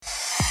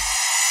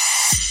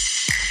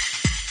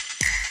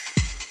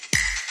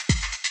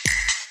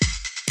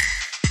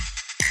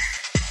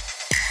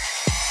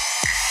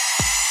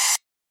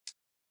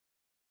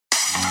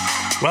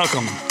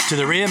Welcome to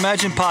the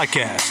Reimagine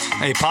Podcast,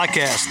 a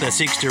podcast that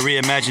seeks to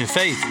reimagine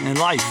faith and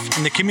life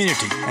in the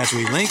community as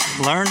we link,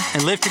 learn,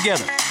 and live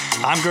together.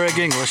 I'm Greg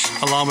English,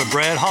 along with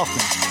Brad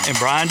Hoffman and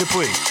Brian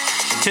Dupuy.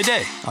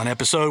 Today, on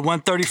episode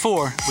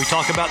 134, we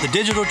talk about the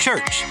digital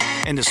church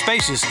and the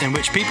spaces in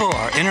which people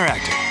are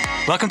interacting.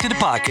 Welcome to the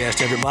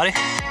podcast, everybody.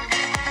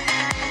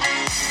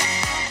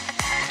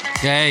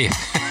 Yay.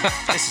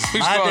 This is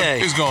my day.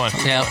 Who's going?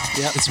 Yep,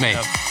 it's me.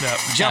 Yep.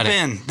 Jump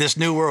in this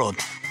new world.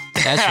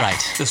 That's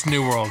right. This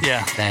new world.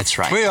 Yeah. That's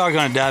right. We are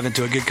going to dive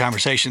into a good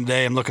conversation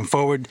today. I'm looking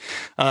forward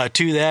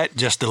to that,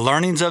 just the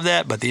learnings of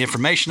that, but the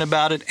information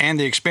about it and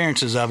the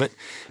experiences of it.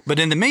 But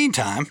in the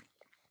meantime,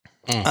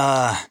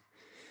 man,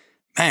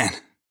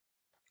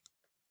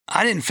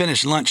 I didn't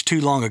finish lunch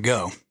too long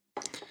ago.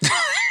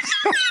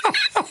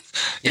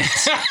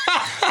 Yes.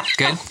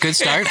 Good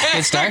start.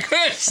 Good start.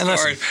 And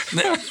listen,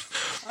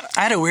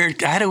 I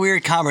had a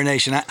weird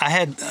combination. I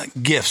had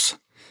gifts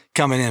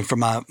coming in for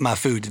my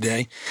food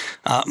today.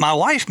 My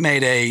wife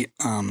made a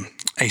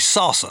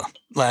salsa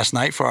last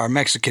night for our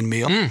Mexican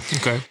meal.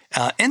 Okay.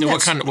 And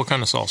What kind of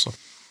salsa?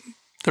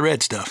 the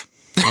red stuff.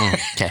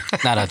 Okay.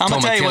 Not a I'm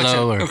gonna tell you what.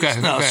 tomatillo or Okay.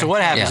 No, so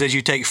what happens Yeah. is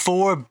you take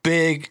 4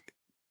 big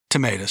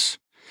tomatoes,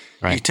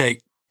 you right.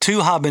 take 2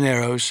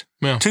 habaneros,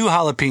 Yeah. 2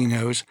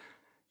 jalapenos,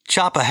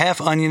 chop a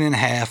half onion in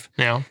half,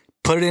 Yeah.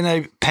 put it in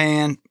a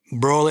pan,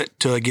 broil it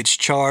till it gets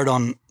charred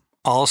on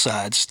all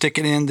sides, stick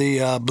it in the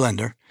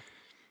blender,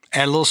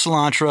 add a little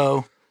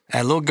cilantro,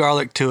 add a little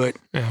garlic to it,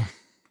 Yeah.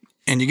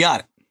 and you got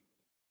it.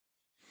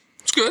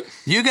 It's good.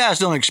 You guys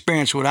don't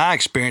experience what I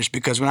experience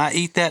because when I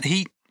eat that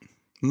heat,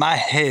 my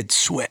head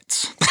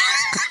sweats.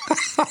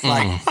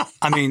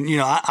 I mean,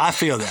 I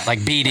feel that.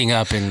 Like beating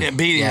up and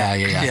Beating up.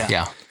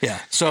 yeah. Yeah.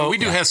 So We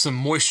do have some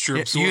moisture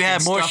absorbing you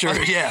have stuff moisture. on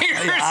Yeah. here,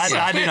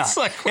 I do not. It's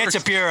like It's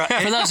a pure.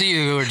 For those of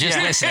you who are just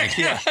listening.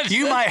 Yeah.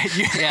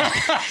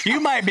 You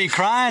might be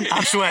crying.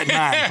 I'm sweating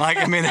mine. Like,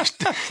 I mean,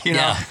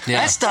 Yeah.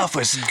 that stuff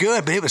was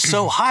good, but it was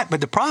so hot.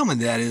 But the problem with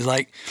that is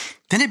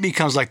then it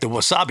becomes like the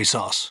wasabi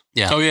sauce.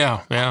 Yeah. Oh,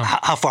 yeah. Yeah.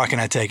 How far can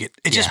I take it?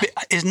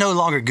 It's no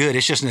longer good.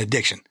 It's just an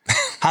addiction.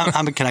 How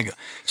can I go?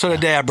 So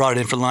today I brought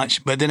it in for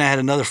lunch, but then I had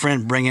another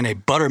friend bring in a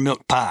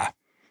buttermilk pie.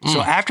 So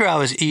after I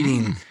was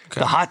eating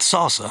the hot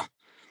salsa,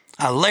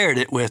 I layered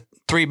it with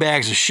 3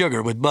 bags of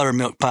sugar with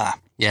buttermilk pie.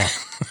 Yeah.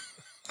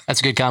 That's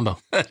a good combo.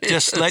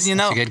 Just letting you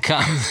know. It's a good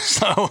combo.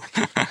 So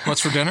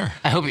What's for dinner?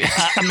 I hope you.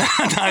 I'm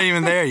not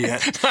even there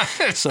yet.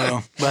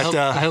 So, but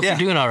I hope you're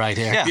doing all right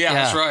here. Yeah. Yeah,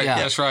 that's right. yeah.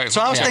 That's right. So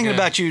I was thinking Yeah.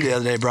 about you the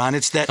other day, Brian.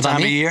 It's that About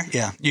time me? of year.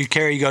 Yeah, you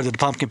go to the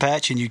pumpkin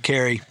patch and you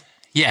carry.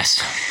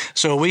 Yes.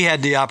 So we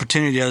had the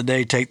opportunity the other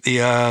day to take the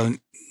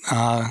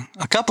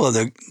a couple of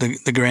the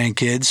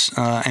grandkids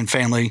and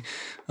family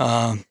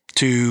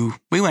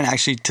we went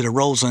actually to the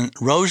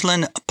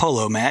Roseland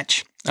polo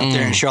match up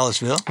there in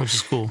Charlottesville. Which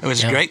is cool. It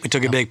was great. We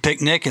took a big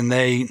picnic and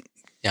they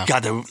Yeah.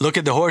 got to look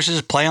at the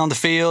horses, play on the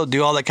field,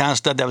 do all that kind of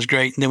stuff. That was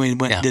great. And then we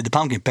went and did the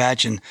pumpkin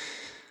patch and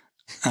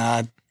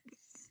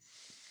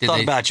Did thought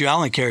they, about you. I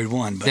only carried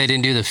one, but they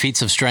didn't do the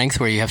feats of strength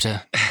where you have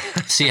to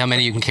see how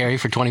many you can carry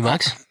for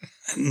 $20?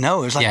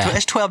 no, it was like Yeah.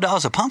 it's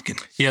 $12 a pumpkin.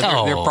 Yeah,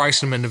 they're Oh.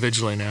 pricing them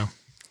individually now.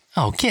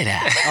 Oh, get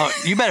out. Oh,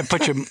 you better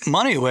put your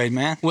money away,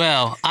 man.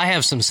 Well, I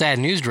have some sad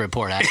news to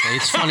report, actually.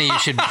 It's funny you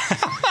should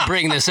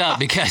bring this up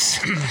because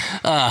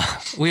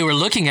we were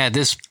looking at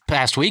this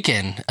past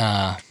weekend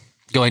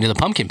going to the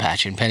pumpkin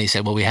patch, and Penny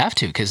said, well, we have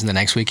to because the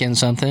next weekend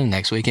something,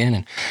 next weekend.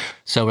 And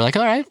so we're like,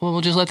 all right, well,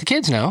 we'll just let the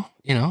kids know,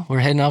 we're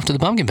heading off to the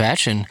pumpkin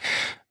patch. And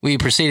we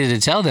proceeded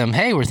to tell them,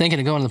 hey, we're thinking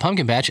of going to the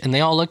pumpkin patch. And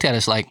they all looked at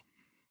us like,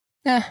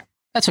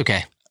 that's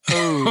okay.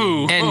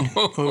 Ooh.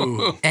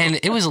 And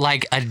it was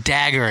like a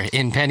dagger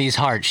in Penny's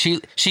heart. She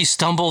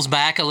stumbles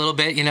back a little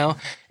bit,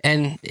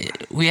 and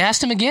we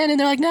asked them again, and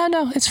they're like,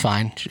 no, it's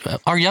fine.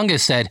 Our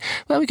youngest said,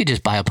 well, we could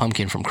just buy a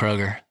pumpkin from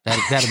Kroger.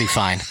 That'll be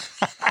fine.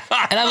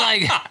 And I'm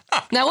like,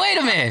 now wait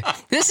a minute.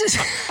 This is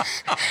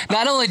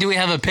not only do we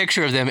have a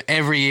picture of them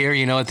every year,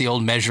 at the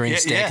old measuring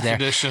stick there.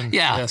 Tradition.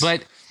 Yeah, Yes.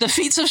 but the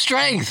feats of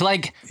strength.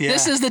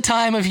 This is the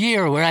time of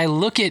year where you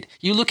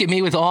look at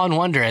me with awe and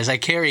wonder as I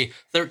carry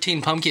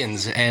 13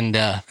 pumpkins and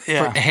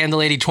hand the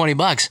lady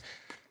 $20.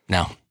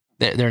 No,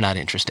 they're not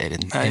interested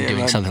in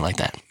doing something like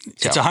that.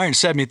 It's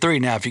 173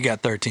 now if you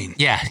got 13.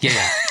 Yeah.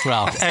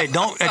 Well, Hey,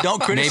 don't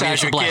criticize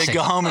it's a your kid. blessing.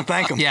 Go home and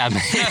thank them. yeah,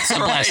 it's a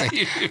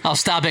blessing. I'll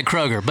stop at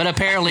Kroger. But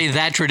apparently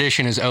that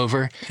tradition is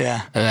over.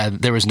 Yeah.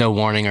 There was no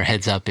warning or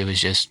heads up. It was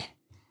just,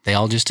 they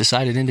all just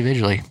decided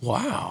individually.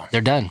 Wow.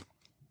 They're done.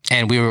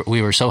 And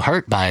we were so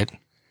hurt by it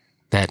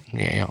that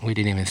we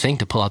didn't even think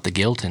to pull out the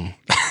guilt and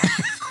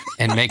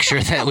make sure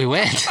that we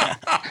went.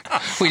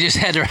 We just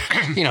had to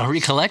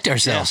recollect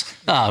ourselves.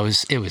 Yeah. Oh,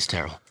 it was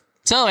terrible.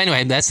 So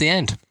anyway, that's the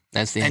end.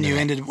 That's the end. And you of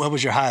that. ended. What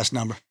was your highest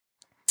number?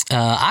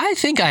 I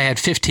think I had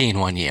 15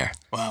 one year.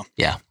 Wow.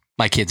 Yeah,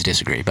 my kids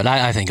disagree, but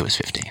I think it was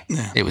 15.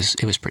 Yeah. It was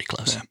pretty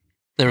close. Yeah.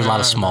 There were a lot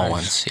of small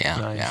ones. Yeah,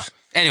 Nice. yeah.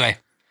 Anyway,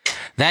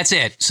 that's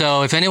it.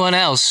 So if anyone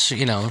else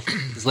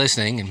is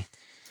listening and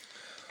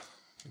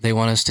they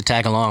want us to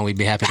tag along, we'd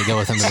be happy to go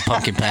with them to the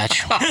pumpkin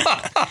patch.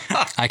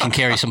 I can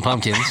carry some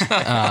pumpkins.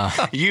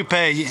 You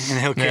pay and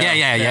he'll carry.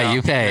 Yeah.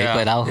 You pay,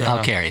 but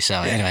I'll carry.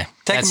 So anyway,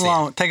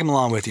 Take them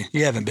along with you.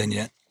 You haven't been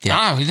yet.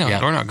 Yeah.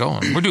 We're not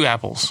going. We're due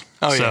apples.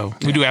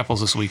 We do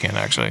apples this weekend,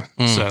 actually.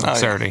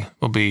 Saturday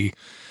will be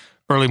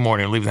early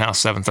morning. Leave the house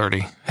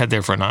 7:30. Head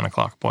there for a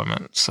 9:00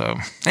 appointment. So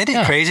ain't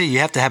it crazy? You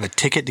have to have a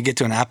ticket to get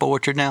to an apple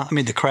orchard now. I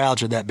mean, the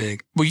crowds are that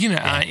big. Well,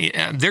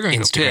 they're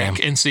going to go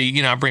pick and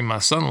see. I bring my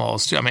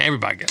son-in-laws too. I mean,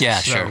 everybody gets.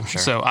 Yeah, sure.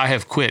 So I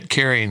have quit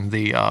carrying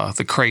the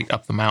crate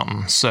up the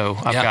mountain. So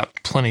I've got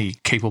plenty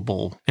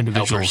capable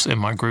individuals in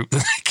my group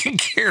that can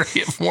carry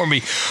it for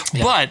me.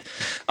 Yeah.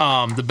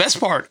 But the best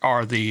part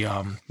are the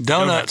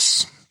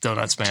donuts.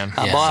 Donuts, man.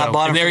 I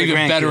bought them. They're for the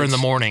even better grandkids. in the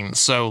morning.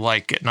 So,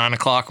 like at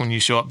 9:00 when you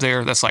show up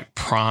there, that's like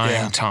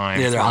prime time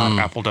Yeah, they're for hot.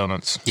 apple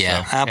donuts.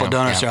 Yeah. So, Apple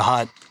donuts are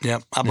hot.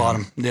 Yep, I bought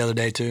them the other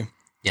day too.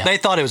 Yeah. They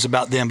thought it was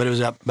about them, but it was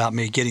about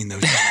me getting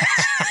those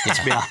donuts.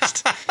 Let's be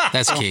honest.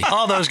 That's key.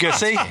 All those good.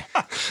 See,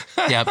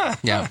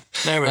 Yep.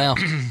 there we Well,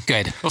 go.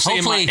 good. Well, see,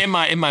 in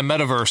my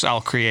metaverse,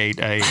 I'll create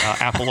a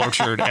apple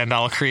orchard and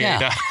I'll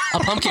create a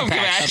pumpkin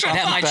patch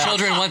that my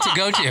children want to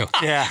go to.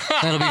 Yeah,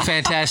 That'll be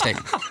fantastic.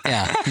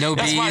 Yeah. No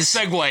That's bees. my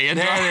segue. Into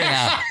There it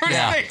is.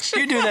 Yeah.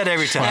 you do that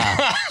every time.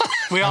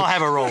 We all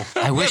have a role.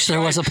 I wish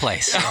there was a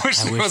place. I wish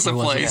there was a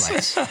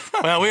place.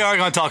 Well, we are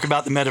going to talk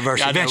about the metaverse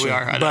Yeah, I know eventually. we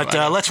are. I know, But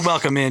I know. let's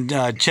welcome in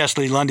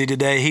Chesley Lundy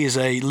today. He is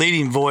a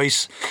leading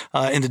voice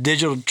in the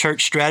digital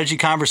church strategy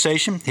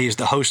conversation. He is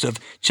the host of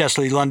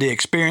Chesley Lundy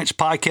Experience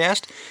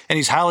podcast, and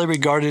he's highly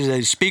regarded as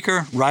a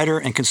speaker, writer,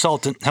 and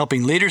consultant,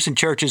 helping leaders and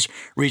churches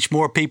reach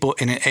more people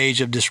in an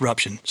age of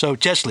disruption. So,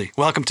 Chesley,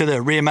 welcome to the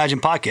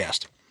Reimagine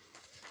podcast.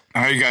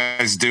 How you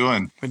guys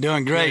doing? We're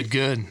doing great.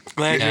 Good.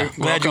 Glad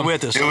you're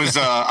with us. It was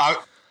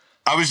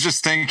I was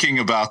just thinking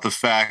about the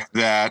fact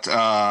that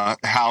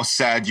how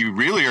sad you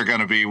really are going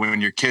to be when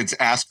your kids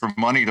ask for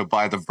money to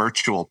buy the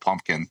virtual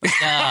pumpkin.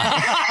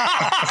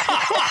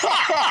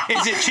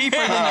 Is it cheaper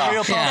than the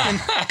real pumpkin?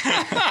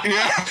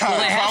 Yeah,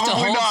 they have to probably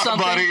hold not,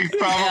 something? buddy.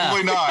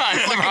 Probably not.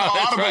 It's like an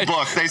Audible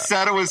book. They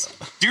said it was.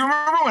 Do you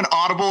remember when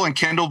Audible and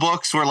Kindle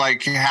books were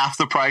like half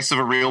the price of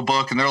a real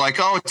book, and they're like,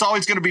 "Oh, it's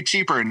always going to be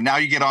cheaper." And now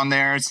you get on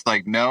there, it's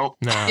like, nope,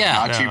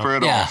 not cheaper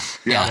at all.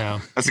 Yeah,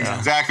 that's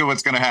exactly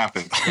what's going to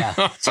happen.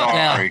 Yeah.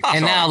 Sorry.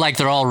 And now, like,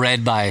 they're all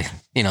read by,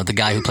 the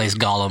guy who plays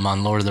Gollum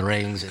on Lord of the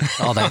Rings and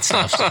all that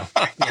stuff. So,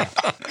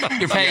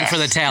 you're paying for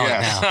the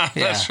talent now. Yeah.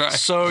 That's right.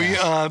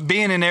 So,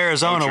 being in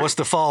Arizona, what's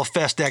the Fall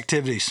Fest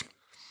activities?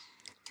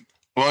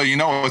 Well,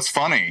 what's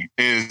funny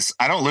is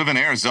I don't live in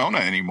Arizona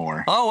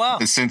anymore. Oh, wow.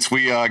 Since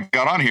we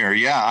got on here,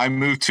 I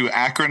moved to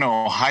Akron,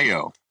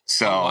 Ohio.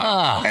 So,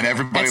 and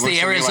everybody That's looks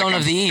the at me Arizona like I'm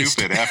of the East.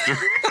 stupid after.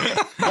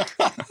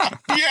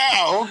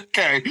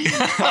 Okay.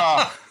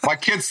 My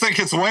kids think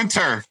it's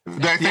winter.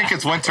 They think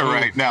it's winter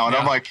right now, and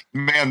I'm like,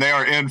 man, they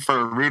are in for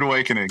a rude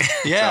awakening.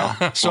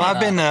 Yeah. So I've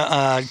been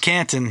to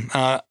Canton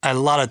a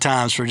lot of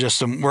times for just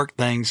some work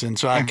things, and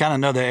so I kind of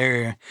know the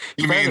area.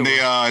 You mean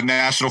the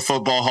National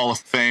Football Hall of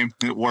Fame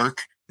at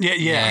work?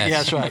 Yeah,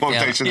 that's right.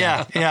 Quotation.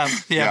 Yeah.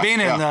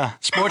 Being in the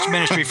sports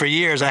ministry for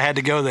years, I had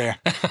to go there.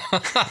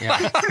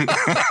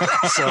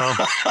 So,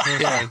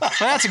 well,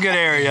 that's a good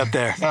area up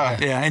there.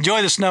 Yeah,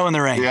 enjoy the snow and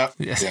the rain.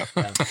 Yeah.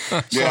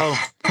 So,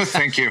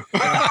 thank you.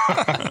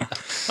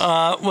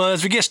 well,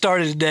 as we get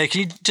started today,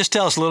 can you just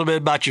tell us a little bit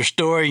about your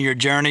story, your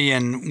journey,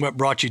 and what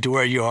brought you to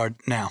where you are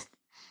now?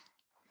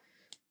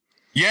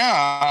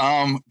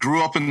 Yeah,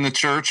 grew up in the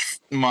church.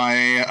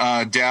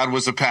 My dad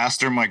was a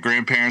pastor. My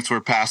grandparents were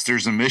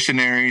pastors and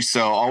missionaries.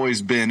 So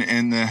always been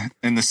in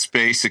the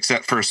space,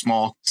 except for a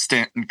small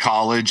stint in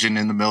college and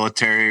in the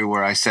military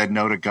where I said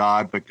no to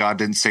God, but God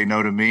didn't say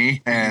no to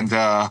me, and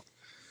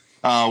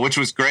which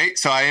was great.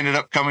 So I ended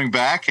up coming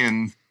back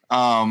and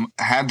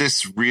had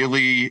this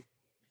really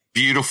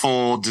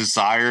beautiful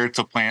desire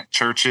to plant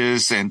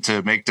churches and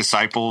to make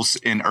disciples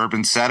in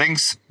urban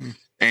settings.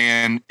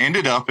 And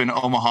ended up in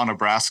Omaha,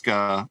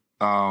 Nebraska,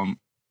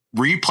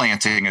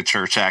 replanting a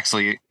church,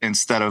 actually,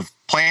 instead of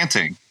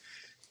planting.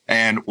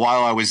 And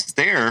while I was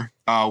there,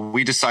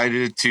 we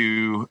decided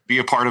to be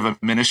a part of a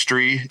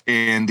ministry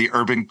in the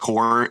urban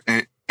core.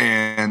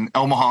 And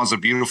Omaha is a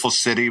beautiful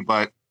city,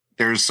 but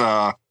there's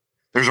a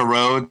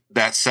road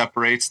that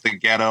separates the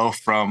ghetto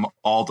from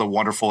all the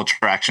wonderful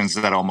attractions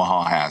that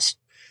Omaha has.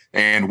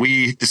 And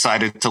we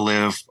decided to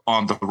live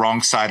on the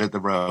wrong side of the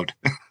road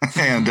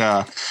and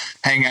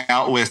hang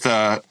out with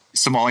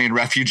Somalian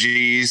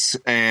refugees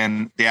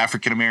and the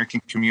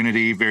African-American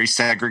community, very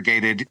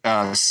segregated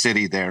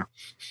city there.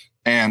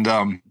 And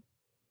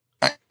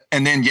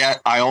then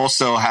yet I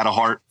also had a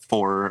heart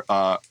for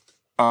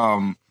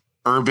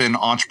urban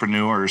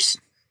entrepreneurs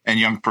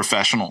and young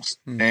professionals.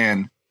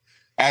 And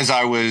as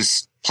I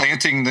was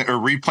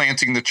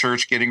replanting the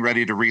church, getting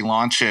ready to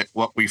relaunch it,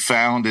 what we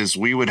found is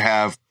we would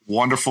have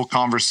wonderful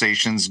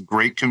conversations,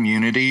 great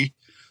community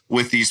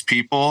with these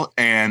people,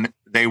 and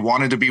they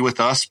wanted to be with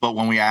us, but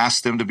when we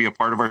asked them to be a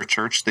part of our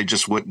church, they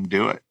just wouldn't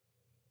do it.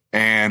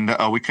 And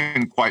we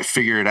couldn't quite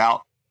figure it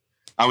out.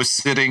 I was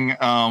sitting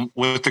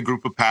with a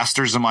group of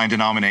pastors in my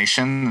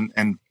denomination,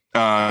 and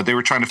they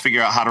were trying to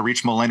figure out how to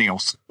reach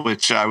millennials,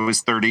 which I was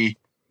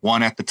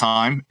 31 at the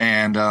time.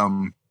 And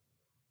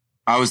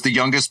I was the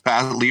youngest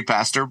lead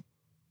pastor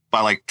by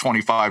like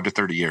 25 to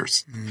 30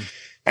 years.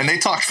 And they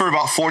talked for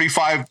about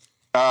 45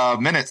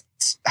 minutes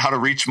how to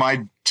reach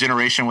my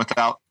generation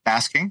without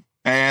asking.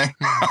 And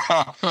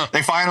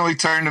they finally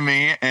turned to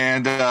me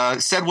and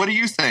said, "What do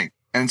you think?"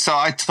 And so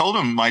I told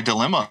them my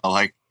dilemma,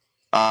 like,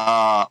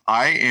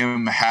 I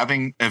am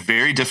having a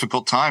very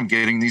difficult time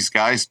getting these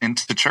guys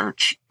into the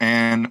church.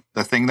 And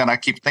the thing that I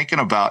keep thinking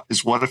about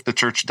is, what if the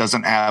church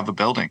doesn't have a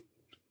building?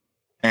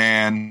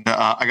 And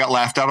I got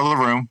laughed out of the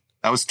room.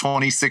 That was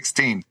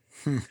 2016.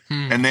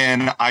 And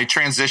then I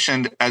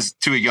transitioned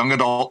to a young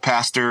adult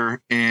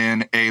pastor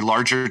in a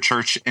larger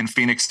church in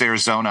Phoenix,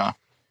 Arizona.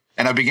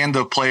 And I began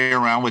to play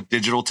around with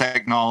digital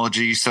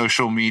technology,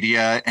 social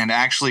media, and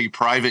actually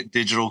private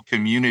digital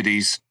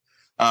communities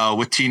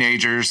with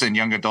teenagers and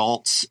young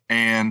adults.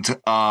 And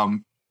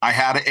I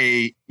had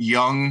a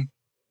young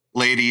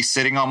lady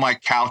sitting on my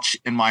couch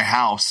in my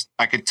house.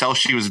 I could tell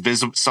she was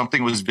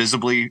something was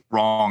visibly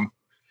wrong.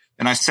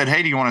 And I said,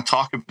 "Hey, do you want to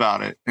talk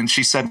about it?" And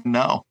she said,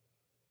 "No."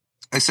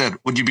 I said,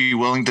 "Would you be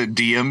willing to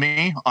DM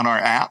me on our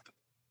app?"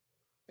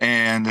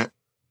 And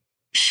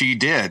she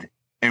did.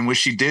 And when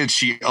she did,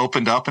 she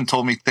opened up and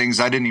told me things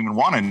I didn't even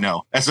want to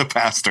know as a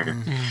pastor.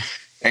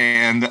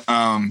 And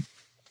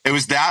it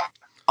was that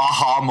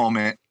aha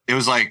moment. It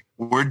was like,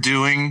 we're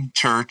doing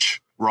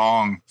church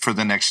wrong for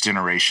the next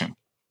generation.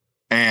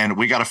 And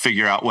we got to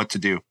figure out what to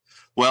do.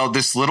 Well,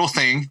 this little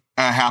thing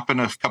happened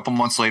a couple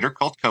months later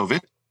called COVID,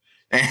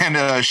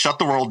 and shut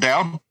the world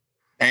down.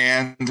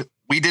 And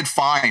we did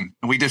fine.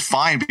 We did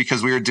fine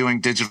because we were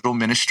doing digital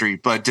ministry,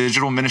 but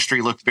digital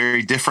ministry looked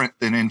very different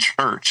than in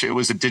church. It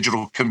was a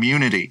digital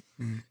community.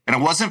 And it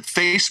wasn't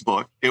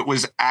Facebook. It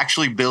was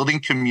actually building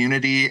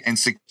community and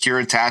secure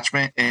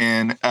attachment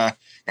and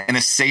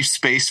a safe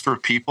space for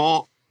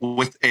people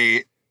with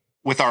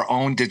our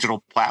own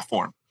digital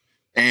platform.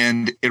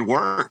 And it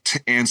worked.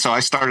 And so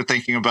I started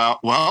thinking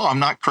about, well, I'm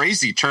not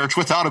crazy. Church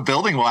without a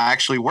building will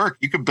actually work.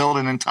 You could build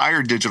an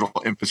entire digital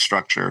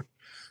infrastructure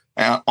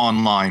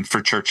online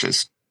for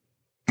churches.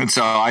 And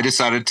so I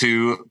decided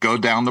to go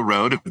down the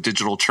road of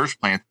digital church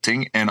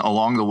planting. And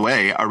along the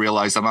way, I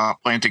realized I'm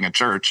not planting a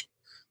church.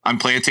 I'm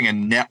planting a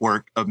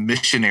network of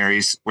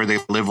missionaries where they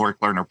live, work,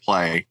 learn, or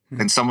play.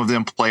 And some of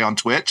them play on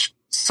Twitch.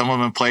 Some of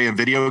them play in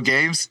video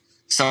games.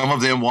 Some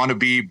of them want to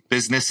be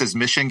business as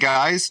mission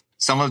guys.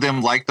 Some of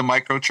them like the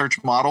micro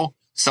church model.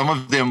 Some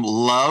of them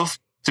love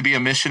to be a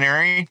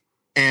missionary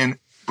in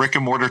brick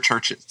and mortar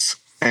churches.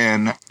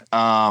 And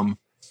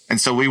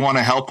so we want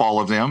to help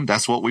all of them.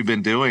 That's what we've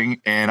been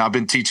doing. And I've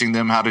been teaching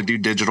them how to do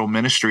digital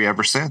ministry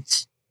ever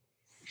since.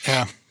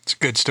 Yeah, it's a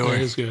good story.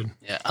 It is good.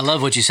 Yeah, I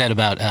love what you said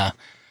about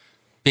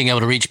being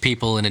able to reach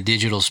people in a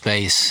digital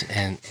space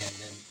and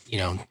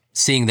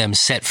seeing them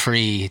set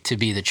free to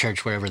be the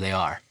church wherever they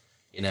are,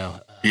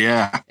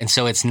 Yeah. And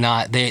so it's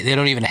not, they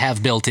don't even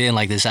have built in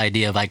like this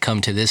idea of I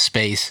come to this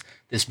space,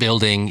 this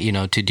building,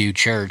 to do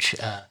church.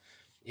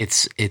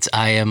 It's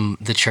I am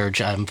the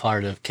church. I'm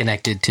part of,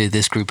 connected to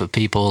this group of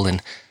people,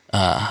 and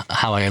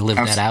how I live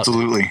that out.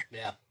 Absolutely.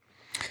 Yeah.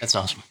 That's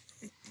awesome.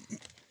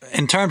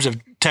 In terms of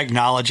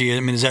technology, I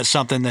mean, is that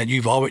something that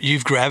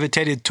you've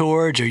gravitated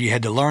towards, or you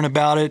had to learn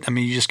about it? I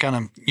mean, you just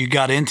you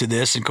got into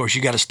this, and of course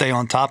you got to stay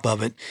on top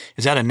of it.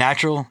 Is that a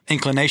natural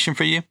inclination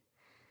for you?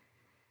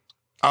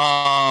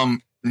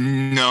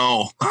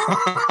 No.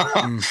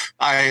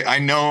 I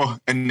know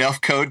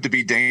enough code to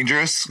be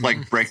dangerous,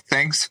 like break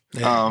things,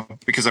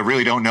 because I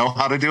really don't know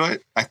how to do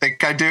it. I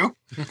think I do.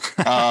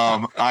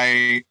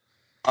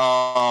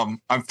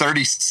 I'm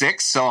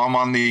 36, so I'm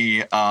on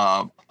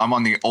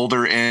the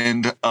older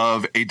end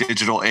of a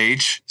digital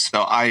age.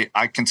 So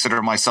I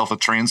consider myself a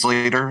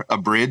translator, a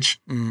bridge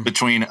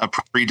between a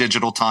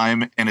pre-digital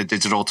time and a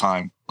digital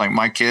time. Like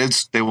my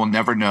kids, they will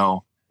never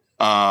know.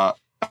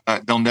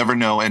 They'll never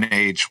know an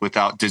age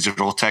without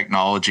digital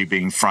technology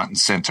being front and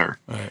center.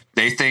 Right.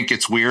 They think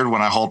it's weird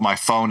when I hold my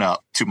phone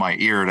up to my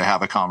ear to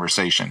have a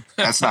conversation.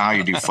 That's not how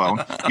you do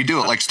phone. You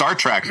do it like Star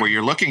Trek, where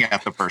you're looking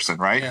at the person,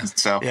 right? Yeah.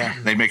 So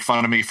they make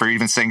fun of me for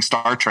even saying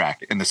Star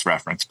Trek in this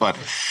reference. But,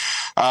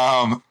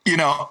 I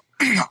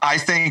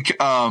think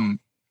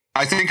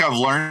I've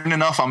learned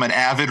enough. I'm an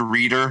avid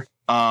reader.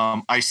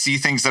 I see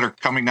things that are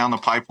coming down the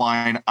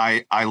pipeline.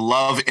 I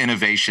love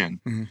innovation.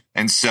 Mm-hmm.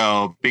 And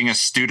so being a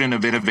student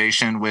of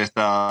innovation with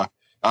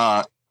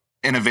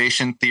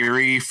innovation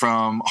theory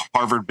from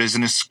Harvard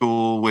Business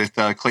School with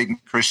Clayton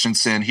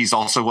Christensen, he's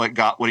also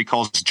what he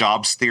calls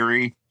jobs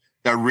theory,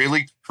 that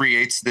really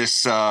creates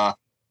this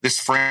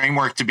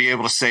framework to be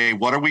able to say,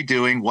 what are we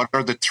doing? What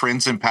are the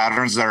trends and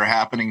patterns that are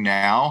happening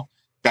now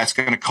that's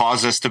going to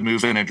cause us to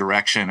move in a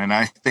direction? And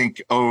I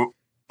think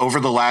over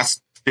the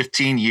last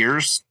 15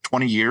 years,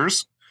 20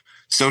 years,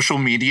 social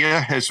media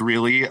has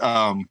really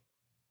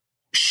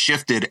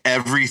shifted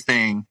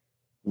everything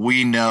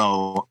we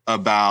know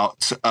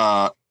about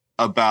the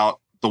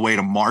way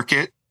to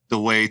market, the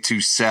way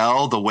to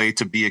sell, the way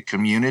to be a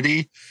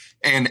community.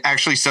 and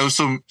actually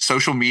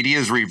social media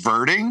is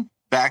reverting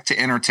back to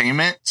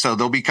entertainment. So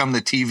they'll become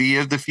the TV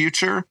of the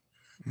future.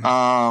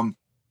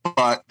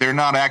 But they're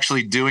not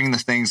actually doing the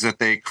things that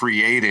they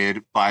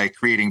created by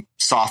creating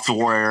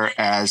software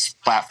as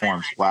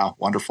platforms. Wow,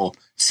 wonderful.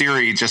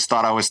 Siri just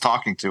thought I was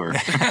talking to her.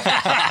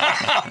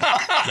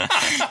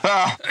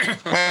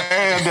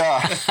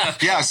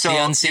 So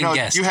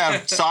guest. You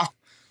have soft.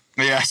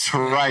 Yes,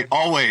 right.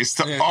 Always.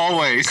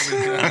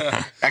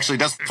 Actually,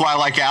 that's why I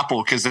like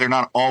Apple, because they're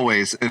not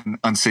always an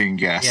unseen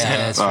guest.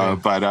 Yeah, that's true.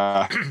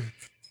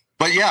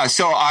 But yeah,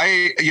 so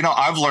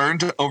I've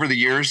learned over the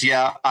years.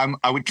 Yeah,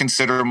 I would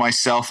consider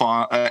myself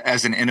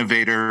as an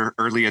innovator,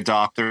 early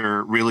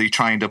adopter, really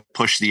trying to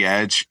push the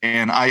edge.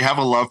 And I have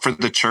a love for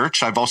the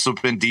church. I've also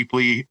been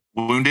deeply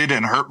wounded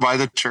and hurt by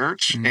the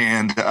church,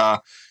 and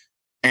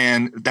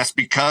that's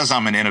because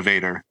I'm an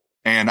innovator.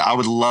 And I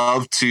would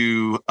love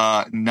to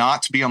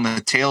not be on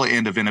the tail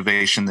end of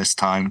innovation this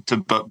time,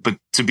 but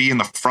to be in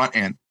the front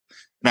end.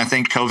 And I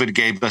think COVID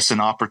gave us an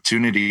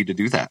opportunity to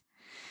do that.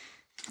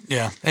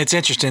 Yeah, it's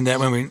interesting that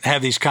when we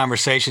have these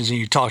conversations and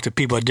you talk to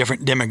people at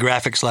different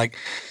demographics, like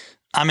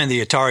I'm in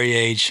the Atari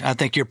age. I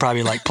think you're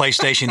probably like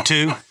PlayStation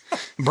 2.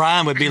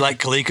 Brian would be like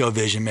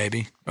ColecoVision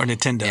maybe, or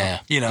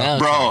Nintendo. Yeah.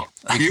 Bro,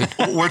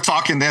 we're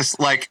talking this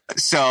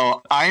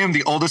so I am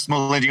the oldest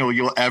millennial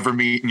you'll ever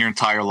meet in your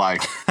entire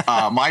life.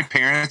 My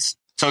parents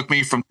took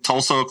me from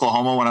Tulsa,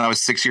 Oklahoma when I was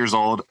 6 years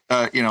old.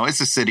 It's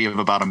a city of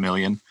about 1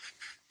 million,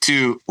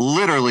 to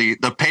literally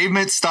the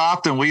pavement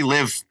stopped and we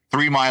live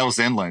 3 miles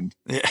inland.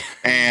 Yeah.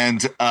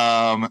 And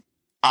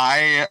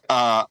I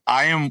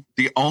am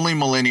the only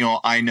millennial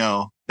I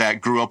know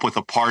that grew up with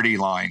a party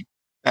line.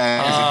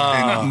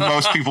 And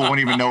most people won't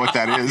even know what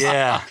that is.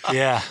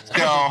 Yeah.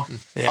 So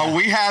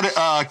we had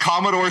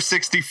Commodore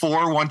 64,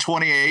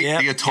 128,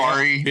 the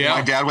Atari. Yeah.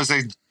 My dad was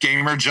a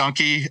gamer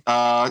junkie,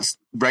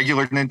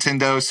 regular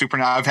Nintendo, Super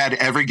Nintendo. I've had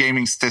every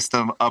gaming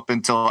system up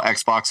until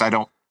Xbox. I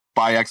don't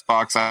buy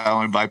Xbox. I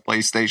only buy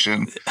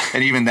PlayStation.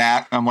 And even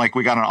that, I'm like,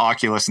 we got an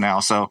Oculus now.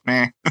 So,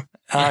 meh.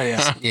 Oh,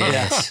 yeah.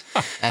 Yes.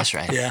 That's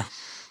right. Yeah.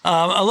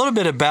 A little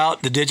bit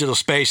about the digital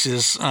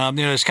spaces.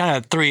 There's kind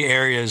of 3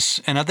 areas,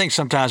 and I think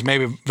sometimes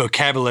maybe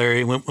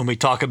vocabulary when we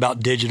talk about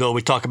digital,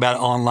 we talk about it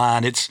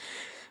online. It's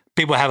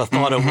people have a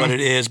thought of what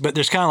it is, but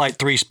there's kind of like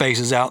 3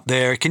 spaces out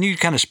there. Can you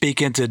kind of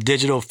speak into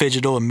digital,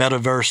 phygital, and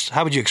metaverse?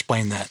 How would you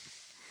explain that?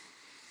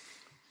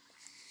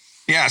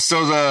 Yeah. So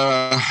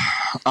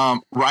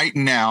right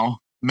now,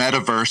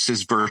 metaverse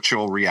is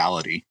virtual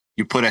reality.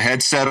 You put a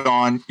headset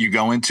on, you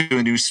go into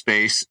a new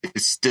space.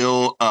 It's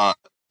still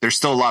there's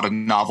still a lot of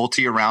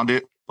novelty around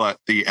it, but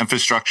the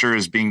infrastructure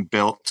is being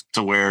built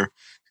to where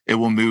it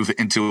will move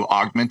into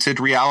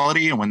augmented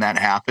reality. And when that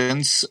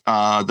happens,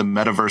 the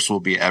metaverse will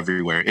be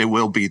everywhere. It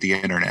will be the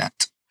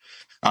internet.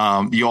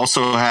 You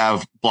also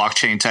have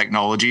blockchain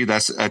technology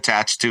that's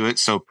attached to it.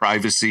 So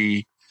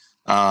privacy,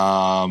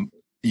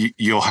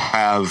 you'll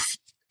have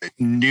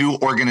new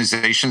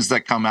organizations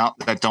that come out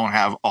that don't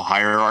have a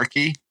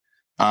hierarchy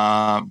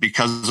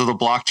because of the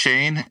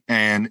blockchain.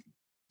 And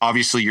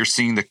obviously, you're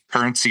seeing the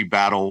currency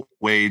battle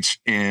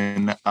wage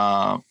in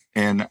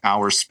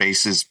our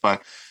spaces,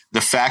 but the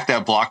fact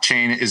that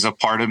blockchain is a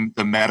part of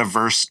the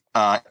metaverse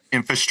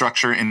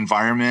infrastructure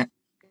environment,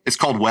 it's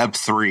called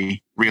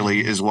Web3,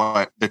 really, is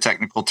what the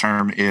technical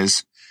term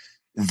is.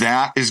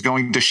 That is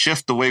going to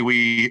shift the way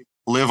we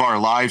live our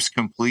lives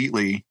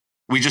completely.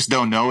 We just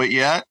don't know it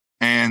yet.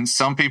 And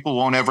some people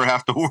won't ever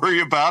have to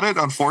worry about it,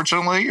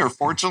 unfortunately, or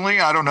fortunately,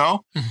 I don't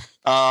know.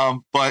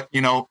 But,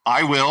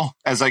 I will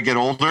as I get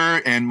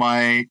older, and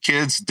my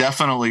kids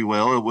definitely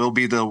will. It will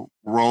be the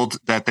world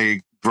that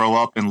they grow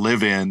up and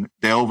live in.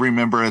 They'll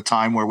remember a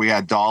time where we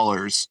had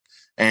dollars,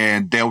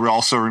 and they'll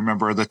also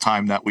remember the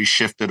time that we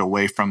shifted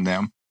away from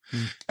them.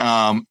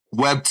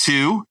 Web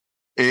 2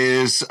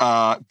 is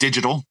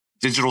digital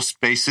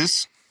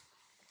spaces.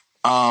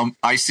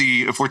 I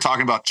see, if we're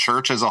talking about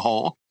church as a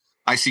whole,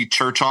 I see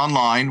church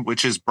online,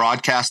 which is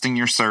broadcasting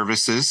your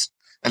services.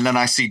 And then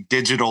I see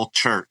digital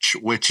church,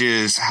 which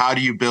is how do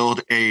you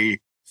build a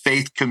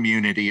faith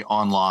community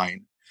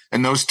online?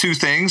 And those 2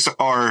 things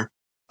are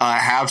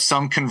have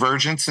some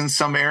convergence in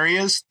some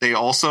areas. They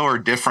also are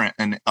different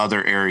in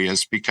other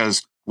areas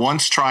because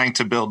one's trying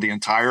to build the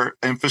entire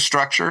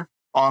infrastructure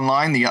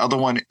online. The other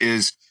one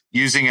is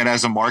using it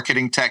as a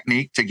marketing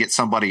technique to get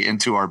somebody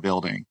into our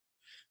building.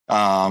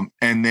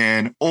 And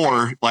then,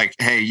 or like,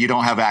 hey, you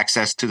don't have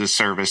access to the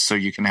service, so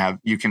you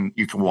can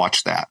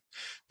watch that.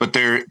 But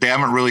they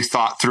haven't really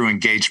thought through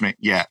engagement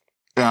yet.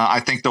 I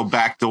think they'll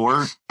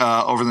backdoor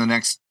over the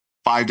next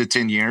 5 to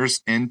 10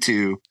 years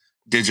into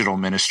digital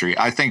ministry.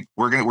 I think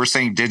we're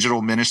saying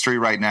digital ministry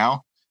right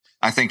now.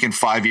 I think in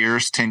 5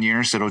 years, 10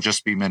 years, it'll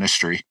just be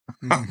ministry.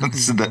 And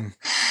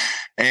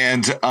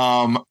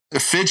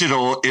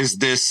phygital is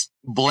this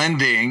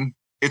blending.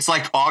 It's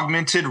like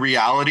augmented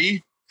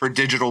reality for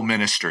digital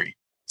ministry.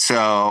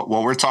 So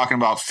what we're talking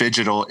about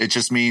phygital, it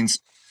just means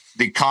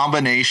the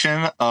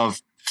combination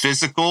of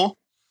physical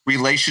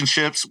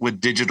relationships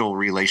with digital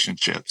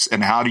relationships.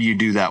 And how do you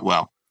do that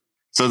well?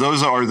 So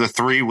those are the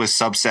three with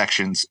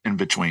subsections in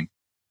between.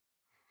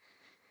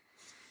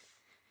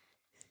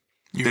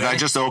 Did I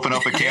just open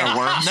up a can of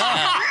worms? No.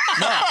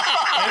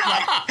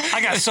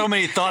 I got so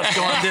many thoughts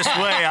going this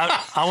way.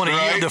 I want to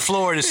yield the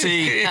floor to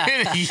see.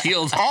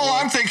 All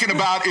I'm thinking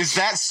about is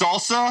that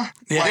salsa.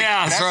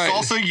 Yeah, that's right.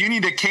 Salsa, you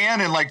need a can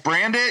and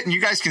brand it, and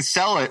you guys can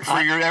sell it for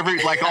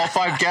all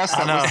 5 guests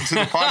that listen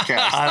to the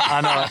podcast.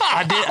 I know.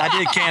 I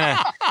did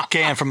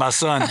can for my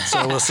son,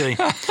 so we'll see.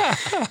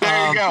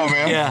 There you go,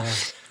 man. Yeah.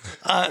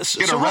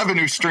 Get a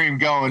revenue stream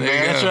going,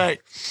 man. That's right.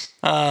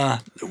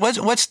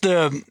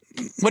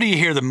 What do you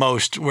hear the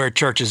most where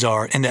churches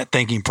are in that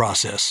thinking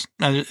process?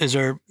 Is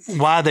there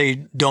why they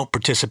don't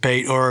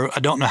participate, or I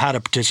don't know how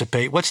to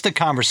participate? What's the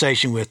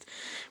conversation with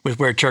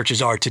where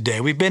churches are today?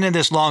 We've been in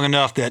this long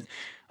enough that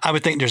I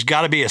would think there's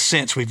got to be a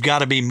sense we've got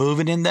to be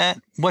moving in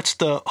that. What's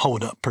the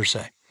holdup per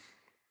se?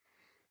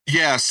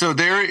 Yeah, so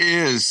there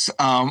is.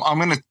 I'm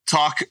going to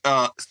talk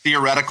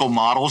theoretical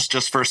models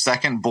just for a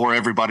second, bore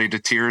everybody to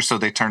tears so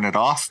they turn it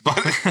off.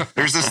 But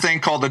there's this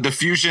thing called the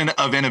diffusion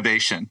of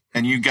innovation.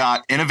 And you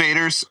got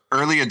innovators,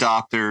 early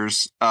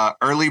adopters,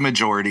 early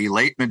majority,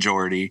 late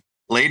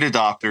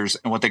adopters,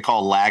 and what they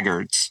call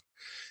laggards.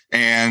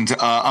 And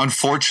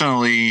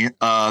unfortunately,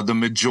 the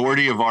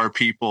majority of our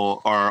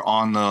people are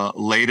on the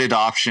late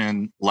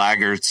adoption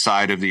laggard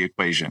side of the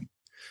equation,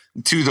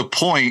 to the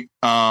point,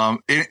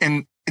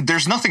 and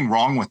there's nothing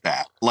wrong with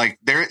that.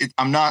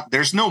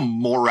 There's no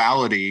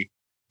morality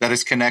that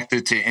is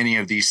connected to any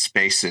of these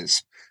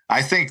spaces.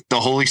 I think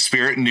the Holy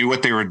Spirit knew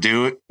what they were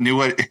doing, knew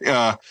what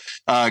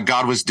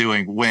God was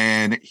doing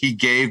when he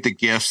gave the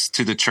gifts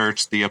to the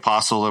church, the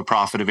apostle, the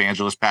prophet,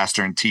 evangelist,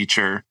 pastor, and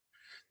teacher.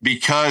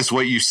 Because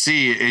what you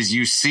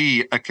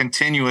see a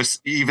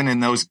continuous, even in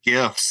those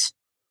gifts,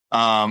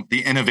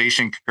 the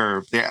innovation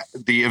curve.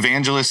 The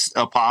evangelist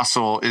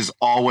apostle is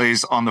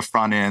always on the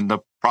front end. The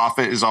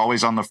prophet is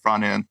always on the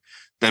front end.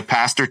 The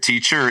pastor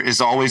teacher is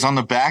always on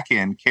the back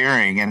end,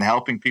 caring and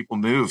helping people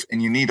move.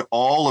 And you need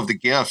all of the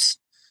gifts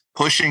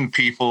pushing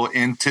people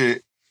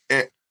into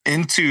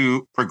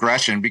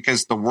progression,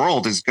 because the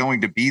world is going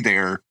to be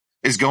there,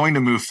 is going to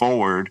move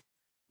forward.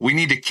 We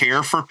need to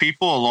care for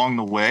people along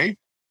the way.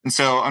 And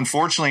so,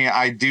 unfortunately,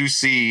 I do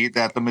see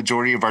that the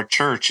majority of our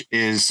church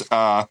is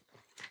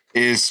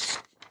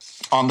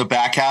on the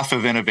back half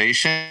of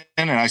innovation.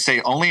 And I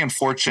say only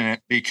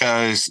unfortunate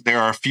because there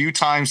are a few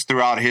times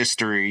throughout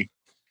history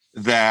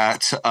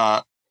that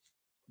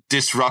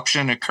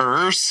disruption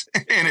occurs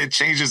and it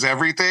changes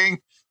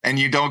everything, and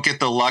you don't get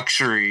the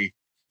luxury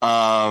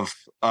of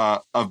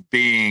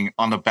being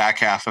on the back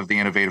half of the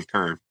innovative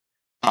curve.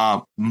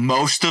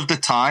 Most of the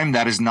time,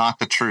 that is not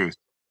the truth.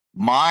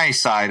 My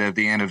side of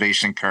the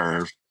innovation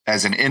curve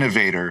as an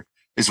innovator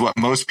is what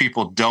most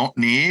people don't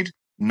need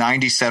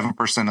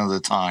 97% of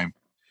the time.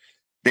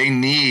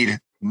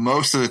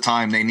 Most of the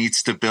time, they need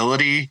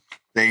stability.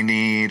 They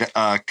need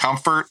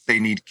comfort. They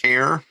need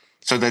care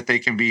so that they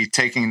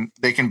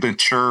can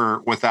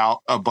mature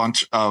without a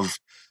bunch of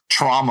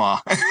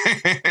trauma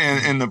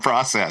in the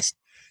process.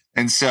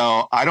 And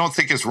so I don't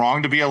think it's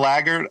wrong to be a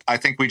laggard. I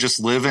think we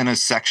just live in a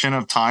section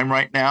of time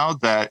right now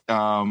that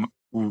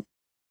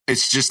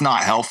it's just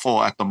not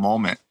helpful at the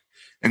moment.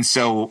 And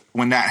so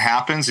when that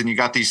happens and you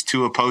got these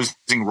two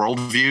opposing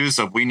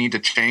worldviews of we need to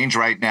change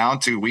right now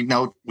to we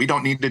know we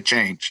don't need to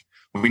change.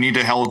 We need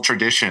to hold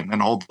tradition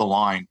and hold the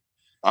line.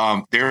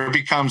 There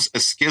becomes a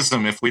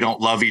schism if we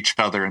don't love each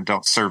other and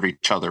don't serve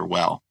each other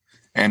well.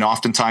 And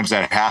oftentimes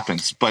that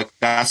happens. But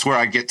that's where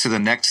I get to the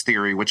next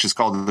theory, which is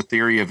called the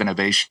theory of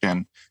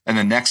innovation, and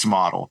the next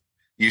model.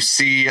 You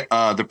see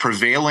the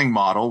prevailing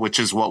model, which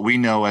is what we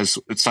know as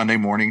Sunday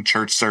morning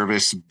church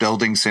service,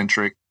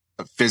 building-centric,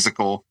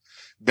 physical,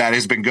 that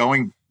has been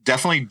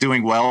definitely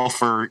doing well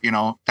for,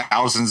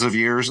 thousands of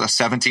years,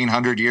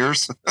 1,700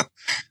 years.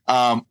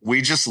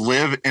 We just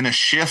live in a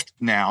shift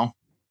now,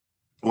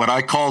 what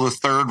I call the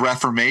third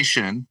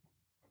Reformation,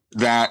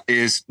 that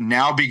is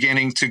now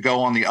beginning to go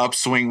on the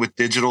upswing with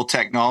digital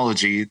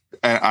technology.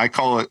 I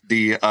call it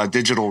the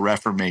digital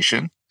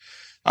Reformation,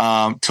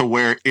 to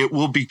where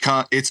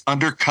it's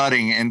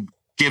undercutting and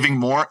giving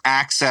more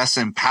access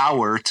and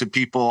power to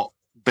people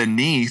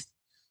beneath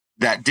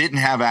that didn't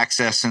have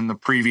access in the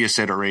previous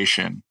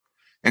iteration.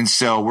 And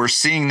so we're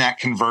seeing that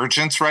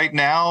convergence right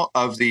now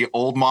of the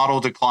old model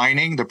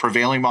declining, the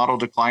prevailing model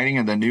declining,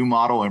 and the new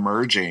model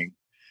emerging.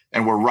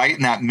 And we're right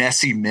in that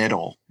messy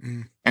middle.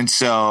 Mm. And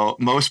so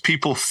most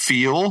people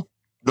feel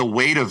the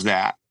weight of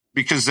that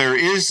because there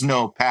is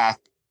no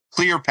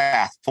clear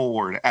path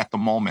forward at the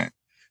moment.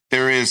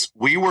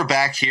 We were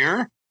back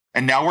here,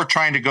 and now we're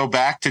trying to go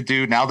back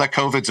to now that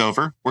COVID's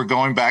over, we're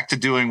going back to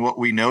doing what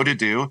we know to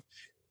do.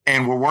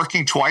 And we're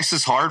working twice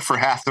as hard for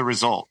half the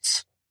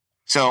results.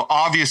 So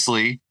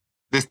obviously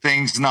the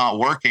thing's not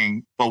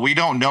working, but we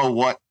don't know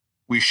what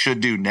we should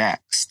do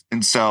next.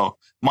 And so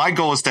my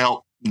goal is to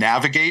help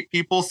navigate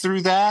people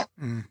through that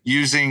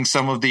using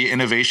some of the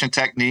innovation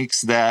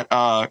techniques that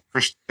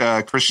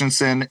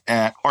Christensen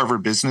at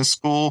Harvard Business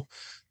School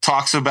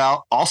talks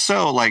about.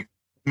 Also, like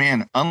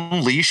man,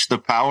 unleash the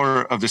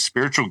power of the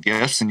spiritual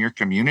gifts in your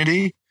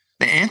community,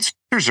 the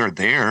answers are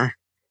there.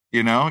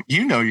 You know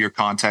your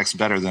context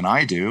better than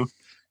I do.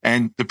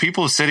 And the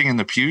people sitting in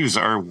the pews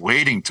are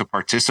waiting to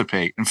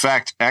participate. In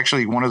fact,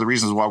 actually, one of the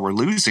reasons why we're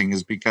losing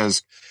is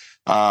because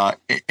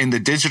in the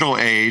digital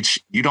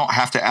age, you don't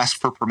have to ask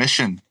for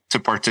permission to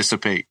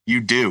participate. You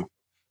do.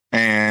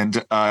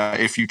 And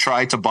if you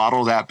try to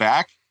bottle that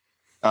back,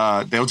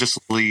 they'll just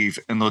leave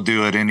and they'll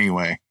do it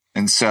anyway.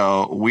 And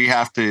so we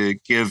have to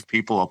give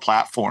people a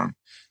platform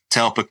to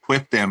help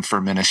equip them for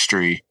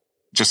ministry,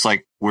 just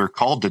like we're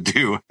called to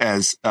do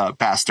as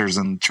pastors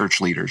and church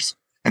leaders.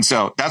 And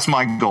so that's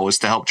my goal, is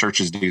to help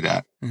churches do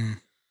that. Mm.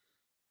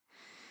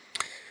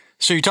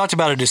 So you talked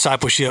about a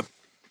discipleship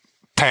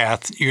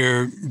path.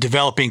 You're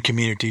developing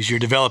communities. You're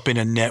developing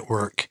a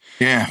network.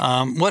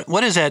 Yeah.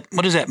 What does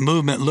that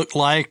movement look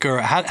like, or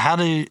how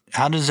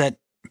does that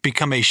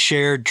become a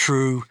shared,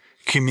 true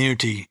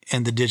community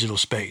in the digital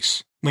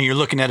space when you're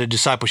looking at a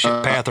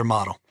discipleship path or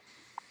model?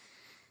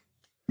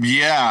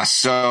 Yeah.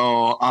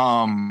 So,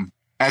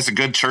 as a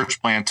good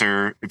church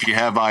planter, if you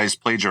have eyes,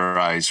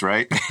 plagiarize,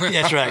 right?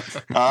 That's right.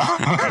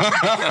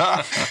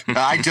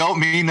 I don't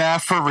mean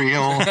that for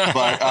real,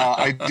 but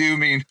I do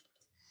mean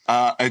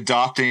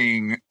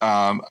adopting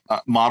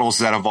models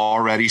that have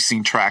already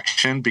seen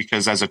traction,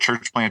 because as a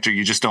church planter,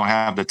 you just don't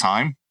have the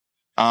time.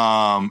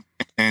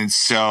 And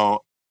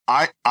so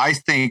I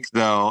think,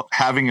 though,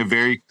 having a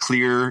very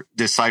clear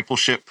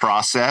discipleship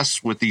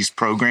process with these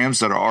programs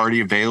that are already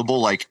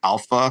available, like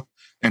Alpha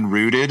and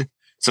Rooted.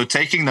 So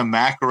taking the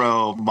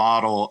macro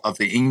model of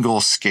the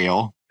Ingalls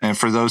scale, and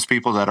for those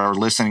people that are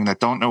listening that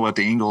don't know what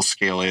the Ingalls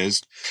scale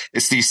is,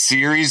 it's these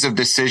series of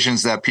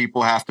decisions that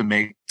people have to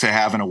make to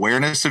have an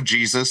awareness of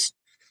Jesus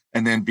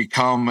and then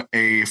become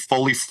a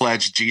fully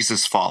fledged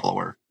Jesus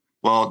follower.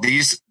 Well,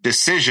 these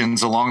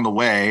decisions along the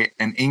way,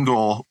 and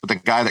Ingalls, the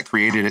guy that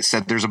created it,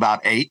 said there's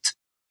about 8.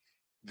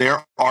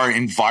 There are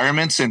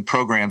environments and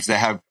programs that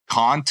have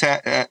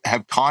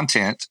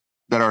content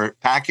that are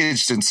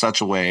packaged in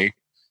such a way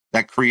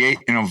that create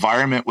an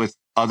environment with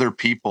other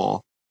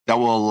people that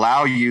will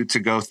allow you to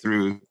go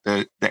through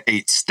the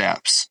 8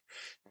 steps.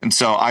 And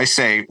so I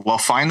say, well,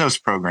 find those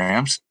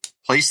programs,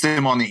 place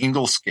them on the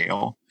Ingalls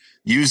scale,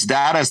 use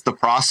that as the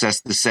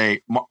process to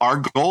say, our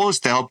goal is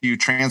to help you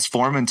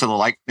transform into the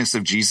likeness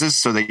of Jesus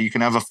so that you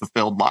can have a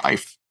fulfilled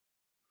life.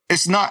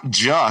 It's not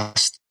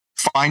just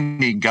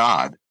finding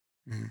God.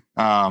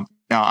 Mm-hmm.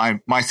 Now,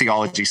 my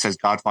theology says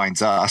God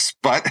finds us,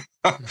 but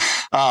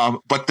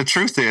the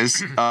truth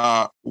is,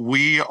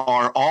 we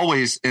are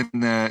always in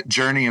the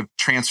journey of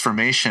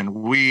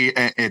transformation. We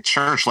at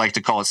church like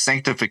to call it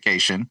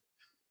sanctification,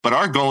 but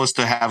our goal is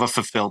to have a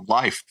fulfilled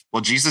life.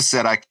 Well, Jesus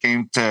said, I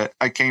came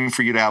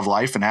for you to have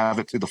life and have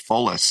it to the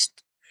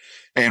fullest.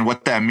 And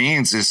what that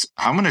means is,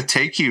 I'm going to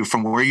take you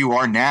from where you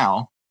are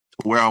now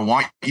to where I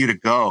want you to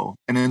go.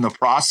 And in the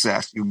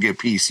process, you'll get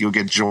peace, you'll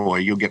get joy,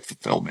 you'll get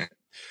fulfillment.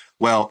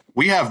 Well,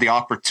 we have the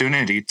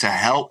opportunity to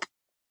help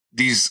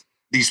these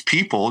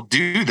people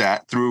do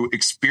that through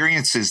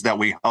experiences that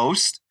we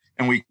host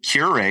and we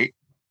curate.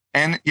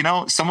 And,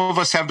 some of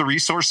us have the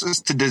resources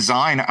to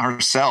design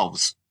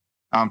ourselves.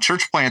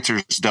 Church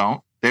planters don't.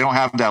 They don't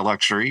have that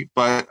luxury,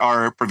 but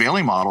our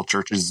prevailing model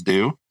churches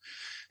do.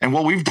 And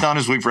what we've done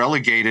is we've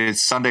relegated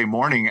Sunday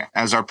morning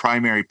as our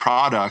primary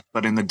product.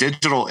 But in the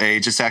digital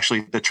age, it's actually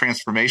the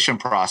transformation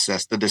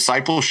process, the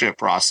discipleship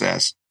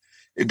process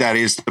that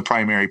is the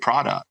primary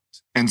product.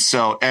 And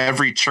so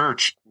every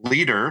church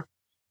leader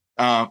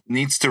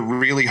needs to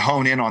really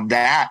hone in on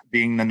that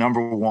being the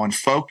number one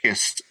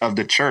focus of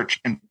the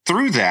church. And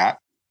through that,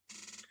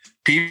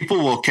 people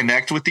will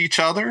connect with each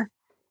other,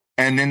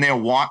 and then they'll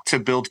want to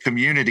build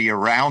community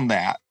around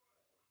that.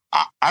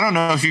 I don't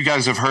know if you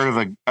guys have heard of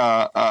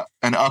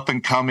an up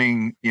and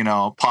coming,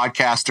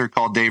 podcaster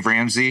called Dave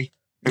Ramsey.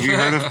 Have you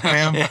heard of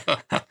him?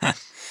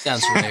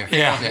 Sounds familiar.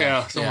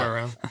 Yeah, somewhere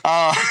around.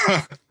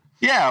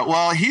 Yeah,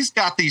 well, he's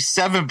got these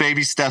 7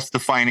 baby steps to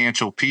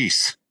financial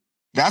peace.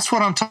 That's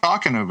what I'm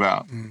talking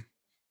about. Mm.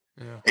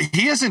 Yeah.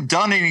 He hasn't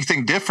done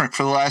anything different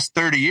for the last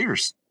 30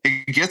 years.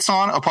 He gets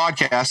on a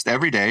podcast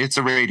every day. It's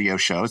a radio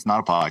show. It's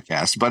not a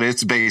podcast, but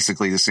it's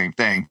basically the same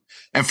thing.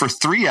 And for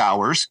 3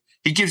 hours,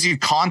 he gives you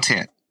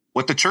content.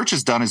 What the church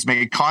has done is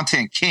made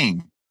content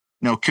king.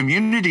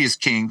 Community is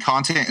king.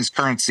 Content is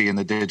currency in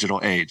the digital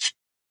age.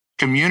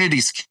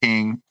 Community's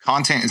king,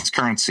 content is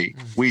currency.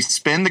 We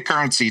spend the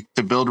currency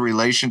to build a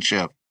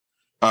relationship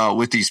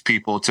with these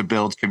people, to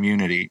build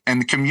community.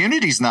 And the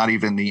community is not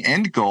even the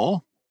end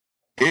goal.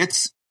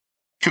 It's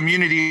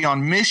community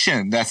on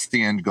mission. That's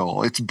the end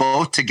goal. It's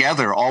both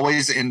together,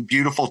 always in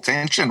beautiful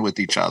tension with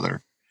each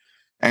other.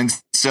 And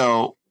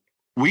so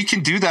we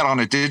can do that on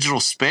a digital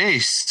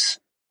space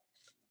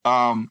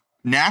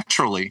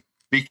naturally,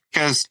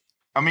 because,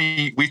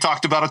 we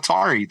talked about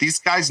Atari. These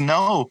guys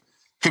know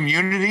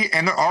community,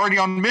 and they're already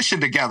on mission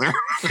together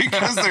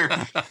because they're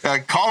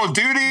Call of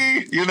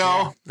Duty,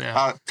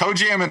 Toe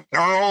Jam and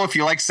Earl, if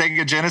you like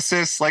Sega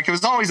Genesis, it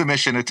was always a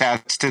mission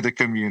attached to the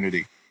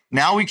community.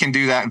 Now we can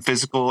do that in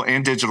physical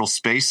and digital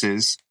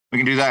spaces We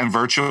can do that in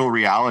virtual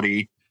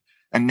reality.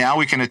 And now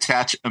we can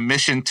attach a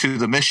mission to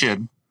the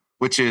mission,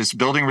 which is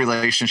building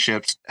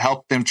relationships,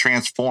 help them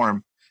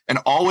transform, and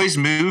always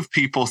move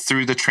people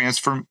through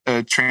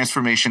the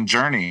transformation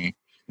journey.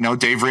 You know,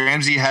 Dave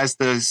Ramsey has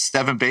the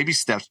 7 baby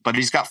steps, but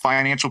he's got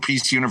Financial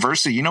Peace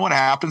University. You know what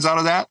happens out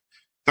of that?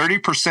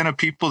 30% of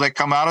people that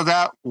come out of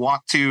that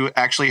want to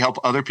actually help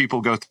other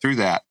people go through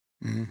that.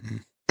 Mm-hmm.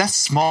 That's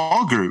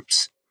small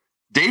groups.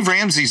 Dave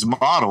Ramsey's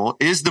model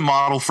is the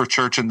model for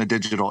church in the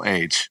digital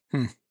age.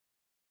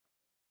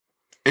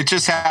 It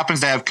just happens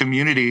to have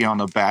community on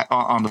the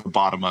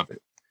bottom of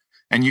it.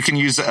 And you can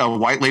use a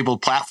white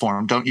labeled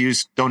platform.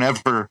 Don't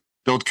ever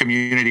build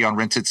community on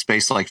rented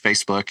space like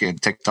Facebook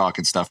and TikTok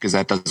and stuff, because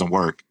that doesn't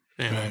work.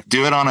 Yeah.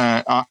 Do it on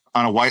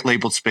a white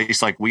labeled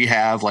space like we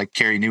have, like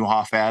Carey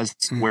Nieuwhof has,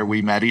 where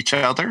we met each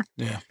other,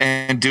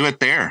 and do it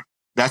there.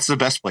 That's the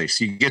best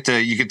place. You get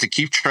to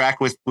keep track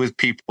with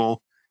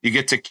people. You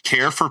get to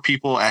care for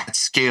people at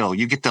scale.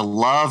 You get to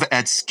love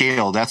at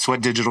scale. That's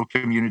what digital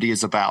community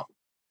is about.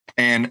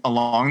 And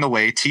along the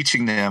way,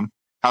 teaching them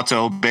how to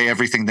obey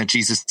everything that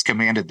Jesus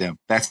commanded them.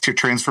 That's your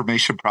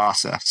transformation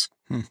process.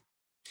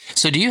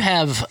 So do you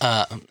have,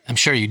 I'm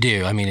sure you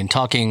do. I mean, in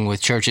talking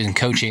with churches and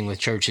coaching with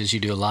churches, you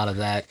do a lot of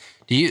that.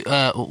 Do you,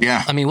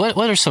 I mean, what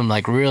are some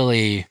like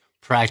really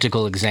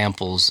practical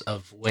examples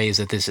of ways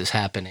that this is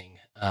happening?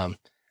 I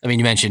mean,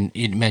 you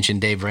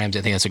mentioned Dave Ramsey.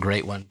 I think that's a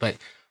great one, but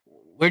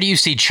where do you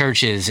see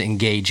churches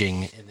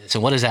engaging in this,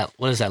 and what does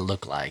that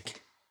look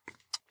like?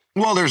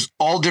 Well, there's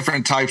all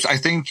different types. I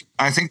think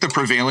the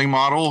prevailing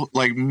model,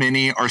 like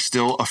many are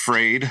still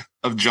afraid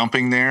of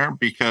jumping there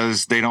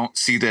because they don't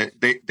see that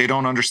they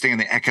don't understand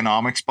the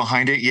economics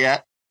behind it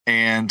yet.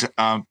 And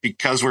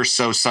because we're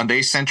so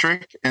Sunday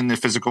centric in the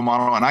physical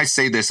model, and I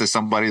say this as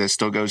somebody that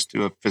still goes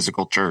to a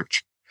physical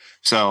church.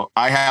 So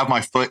I have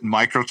my foot in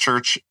micro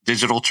church,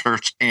 digital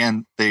church,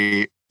 and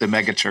the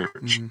mega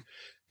church. Mm-hmm.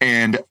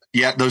 And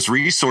yet those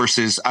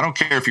resources, I don't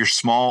care if you're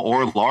small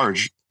or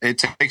large, it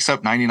takes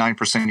up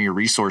 99% of your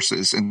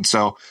resources. And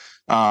so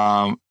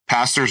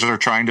pastors are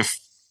trying to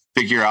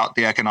figure out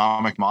the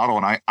economic model.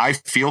 And I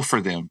feel for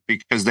them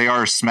because they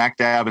are smack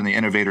dab in the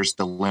innovator's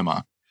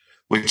dilemma,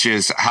 which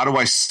is, how do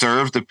I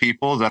serve the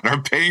people that are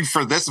paying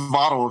for this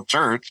model of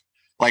church?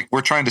 Like,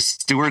 we're trying to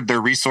steward their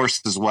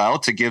resources as well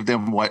to give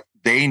them what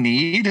they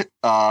need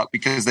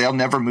because they'll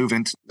never move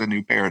into the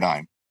new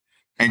paradigm.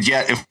 And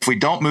yet, if we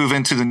don't move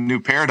into the new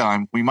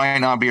paradigm, we might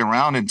not be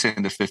around in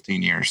 10 to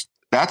 15 years.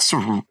 That's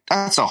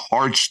a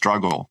hard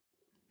struggle.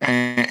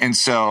 And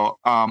so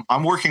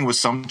I'm working with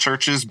some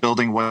churches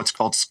building what's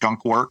called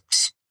Skunk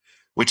Works,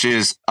 which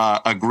is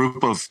a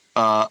group of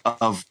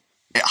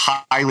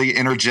highly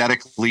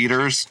energetic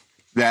leaders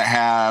that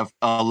have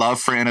a love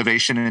for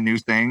innovation and new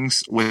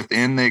things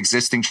within the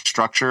existing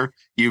structure.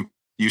 You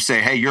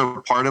say, hey, you're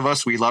a part of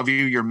us. We love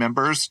you. You're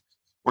members.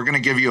 We're going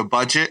to give you a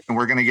budget, and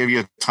we're going to give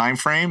you a time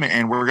frame,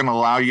 and we're going to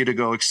allow you to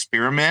go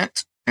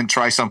experiment and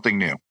try something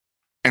new.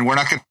 And we're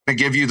not going to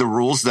give you the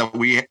rules that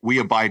we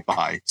abide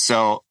by.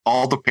 So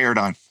all the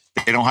paradigm,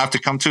 they don't have to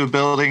come to a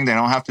building. They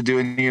don't have to do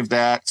any of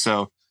that.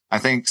 So I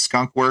think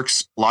Skunk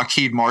Works,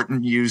 Lockheed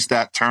Martin used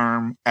that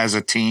term as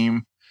a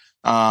team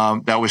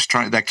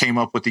that came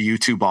up with the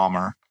U-2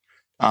 bomber.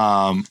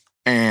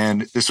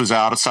 And this was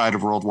outside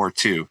of World War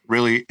II.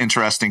 Really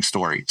interesting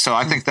story. So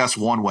I think that's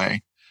one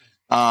way.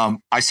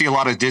 I see a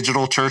lot of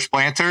digital church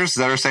planters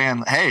that are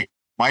saying, hey,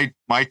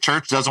 my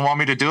church doesn't want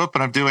me to do it,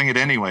 but I'm doing it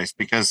anyways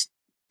because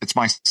it's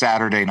my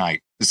Saturday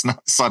night. It's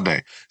not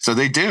Sunday. So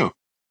they do.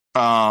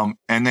 And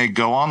they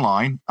go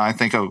online. I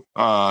think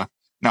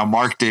now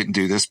Mark didn't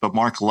do this, but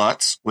Mark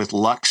Lutz with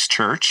Lux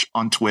Church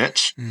on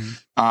Twitch.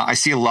 I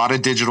see a lot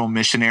of digital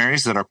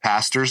missionaries that are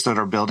pastors that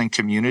are building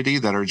community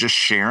that are just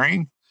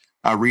sharing,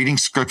 reading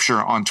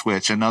scripture on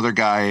Twitch. Another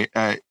guy,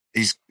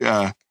 he's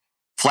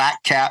Flat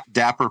Cap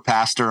Dapper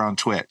Pastor on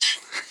Twitch.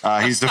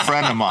 He's a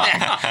friend of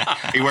mine.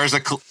 He wears a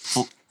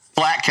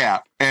flat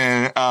cap,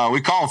 and we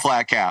call him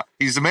Flat Cap.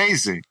 He's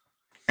amazing,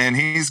 and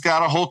he's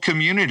got a whole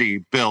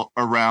community built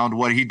around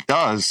what he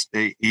does.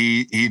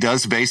 He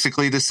does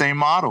basically the same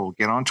model.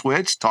 Get on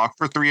Twitch, talk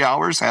for 3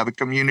 hours, have a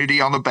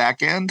community on the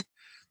back end.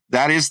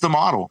 That is the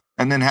model,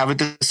 and then have a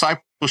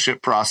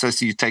discipleship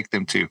process you take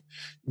them to.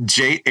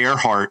 Jay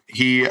Earhart,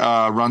 he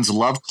runs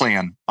Love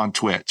Clan on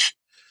Twitch.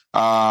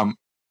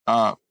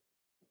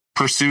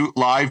 Pursuit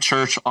Live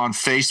Church on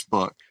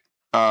Facebook,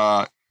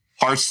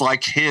 Hearts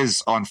Like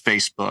His on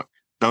Facebook.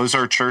 Those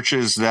are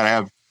churches that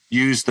have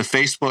used the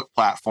Facebook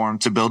platform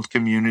to build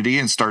community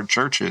and start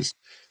churches.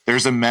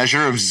 There's a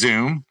measure of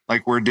Zoom,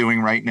 like we're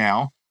doing right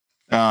now,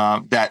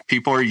 that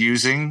people are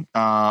using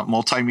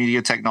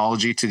multimedia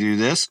technology to do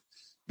this.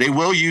 They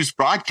will use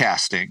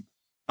broadcasting.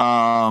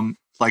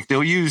 Like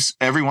they'll use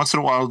every once in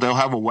a while, they'll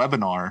have a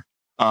webinar.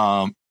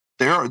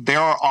 There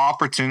are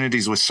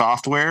opportunities with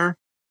software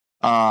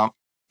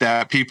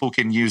that people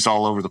can use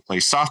all over the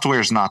place. Software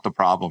is not the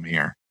problem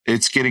here.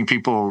 It's getting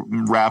people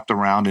wrapped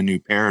around a new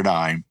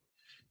paradigm,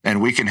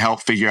 and we can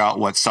help figure out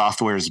what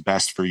software is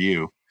best for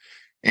you.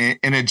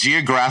 in a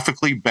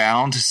geographically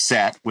bound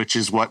set, which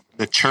is what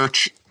the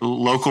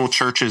local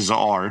churches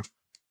are.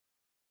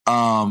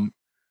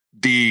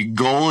 The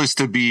goal is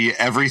to be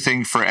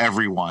everything for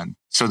everyone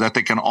so that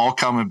they can all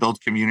come and build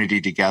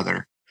community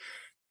together.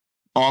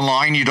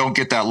 Online, you don't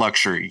get that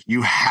luxury.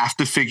 You have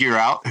to figure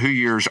out who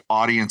your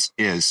audience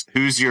is.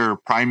 Who's your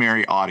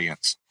primary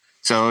audience?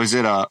 So is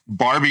it a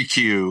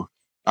barbecue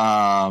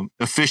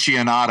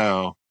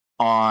aficionado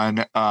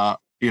on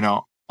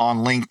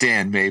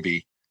LinkedIn,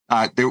 maybe?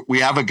 We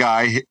have a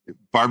guy,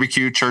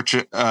 Barbecue Church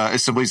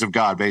Assemblies of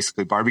God,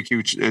 basically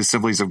Barbecue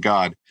Assemblies of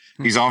God.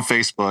 He's on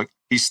Facebook.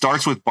 He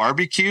starts with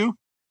barbecue.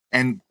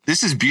 And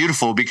this is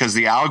beautiful because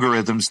the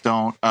algorithms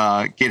don't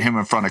get him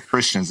in front of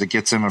Christians. It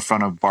gets him in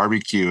front of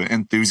barbecue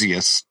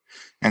enthusiasts.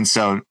 And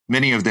so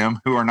many of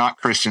them who are not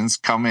Christians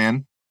come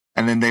in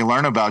and then they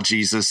learn about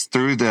Jesus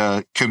through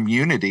the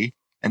community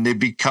and they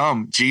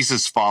become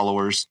Jesus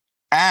followers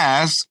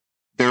as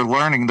they're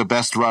learning the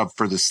best rub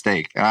for the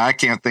steak. And I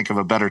can't think of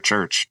a better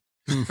church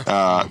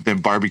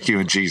than Barbecue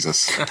and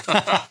Jesus.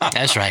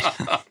 That's right.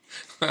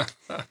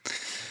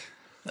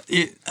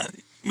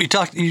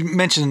 You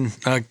mentioned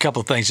a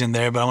couple of things in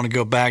there, but I want to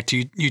go back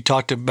to you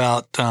talked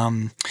about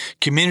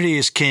community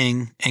is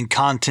king and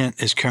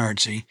content is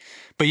currency.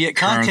 But yet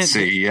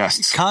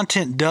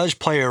content does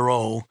play a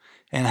role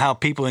in how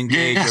people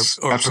engage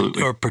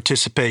or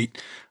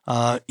participate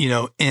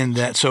in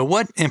that. So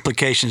what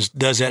implications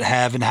does that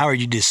have, and how do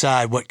you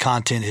decide what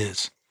content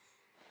is?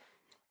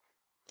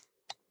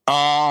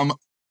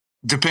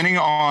 Depending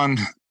on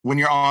when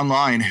you're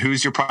online,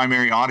 who's your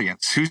primary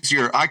audience?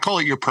 I call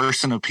it your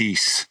person of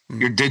peace,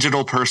 your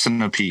digital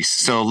person of peace.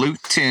 So Luke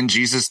 10,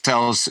 Jesus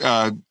tells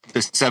the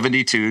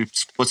 72,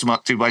 splits them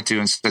up 2 by 2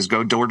 and says,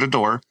 go door to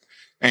door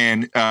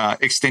and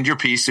extend your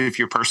peace. If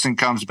your person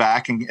comes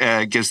back and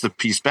gives the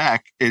peace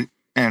back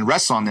and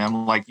rests on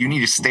them, like, you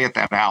need to stay at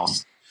that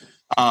house.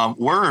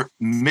 We're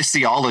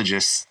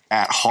missiologists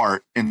at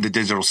heart in the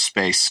digital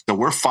space. So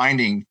we're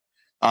finding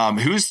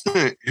who's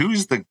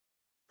the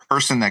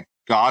person that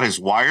God has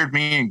wired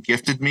me and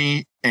gifted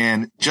me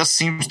and just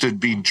seems to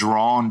be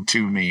drawn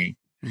to me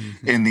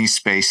in these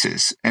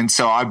spaces. And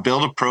so I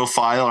build a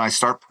profile and I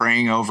start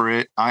praying over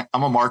it. I'm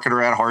a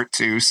marketer at heart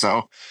too.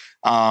 So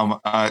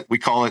we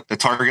call it the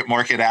target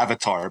market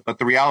avatar. But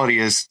the reality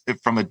is,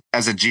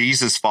 as a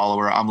Jesus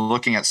follower, I'm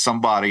looking at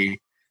somebody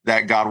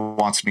that God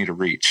wants me to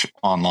reach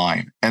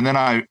online. And then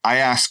I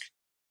ask,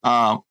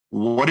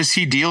 what is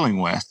he dealing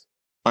with?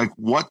 Like,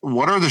 what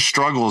are the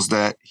struggles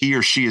that he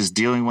or she is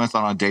dealing with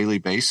on a daily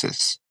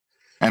basis?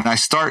 And I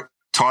start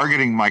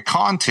targeting my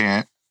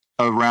content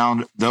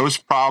around those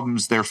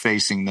problems they're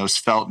facing, those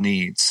felt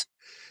needs.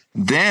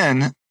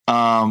 Then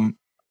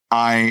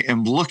I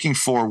am looking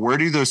for, where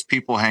do those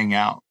people hang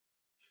out?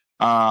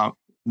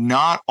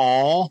 Not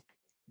all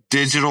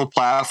digital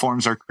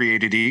platforms are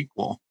created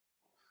equal.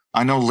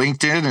 I know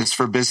LinkedIn is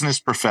for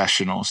business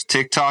professionals.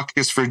 TikTok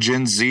is for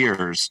Gen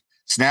Zers.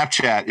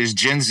 Snapchat is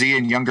Gen Z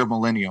and younger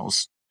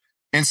millennials.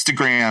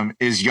 Instagram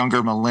is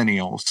younger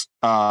millennials.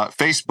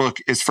 Facebook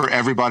is for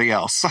everybody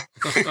else,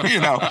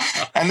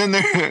 And then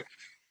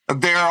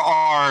there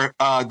are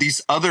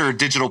these other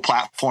digital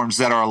platforms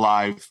that are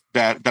alive,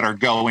 that are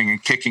going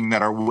and kicking,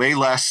 that are way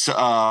less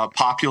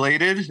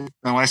populated. And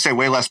when I say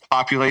way less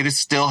populated,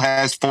 still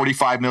has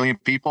 45 million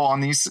people on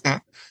these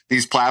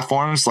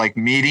platforms. Like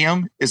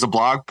Medium is a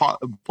blog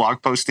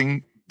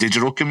posting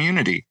digital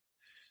community.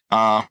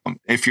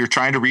 If you're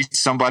trying to reach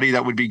somebody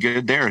that would be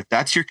good there,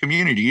 that's your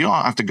community. You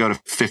don't have to go to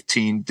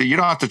 15. You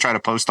don't have to try to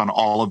post on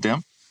all of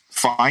them.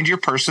 Find your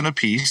person of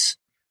peace,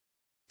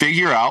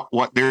 figure out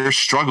what they're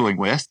struggling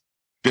with,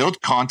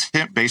 build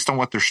content based on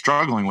what they're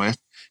struggling with,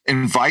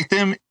 invite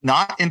them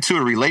not into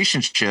a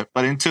relationship,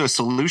 but into a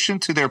solution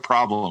to their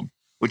problem,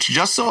 which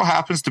just so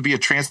happens to be a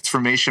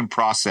transformation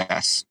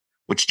process,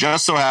 which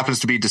just so happens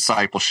to be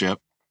discipleship,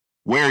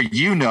 where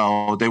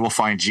they will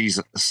find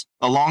Jesus.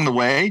 Along the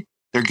way,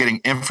 they're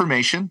getting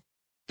information,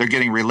 they're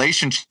getting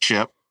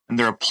relationship, and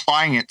they're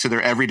applying it to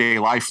their everyday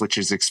life, which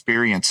is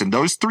experience. And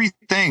those three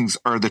things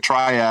are the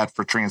triad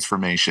for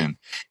transformation: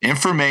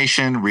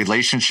 information,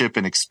 relationship,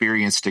 and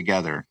experience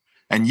together.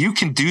 And you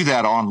can do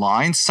that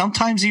online,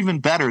 sometimes even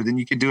better than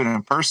you can do it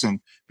in person,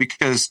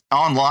 because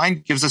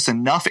online gives us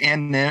enough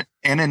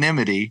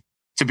anonymity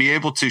to be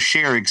able to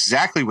share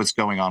exactly what's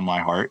going on in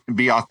my heart and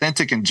be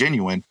authentic and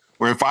genuine.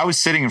 Where if I was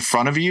sitting in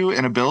front of you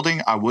in a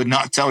building, I would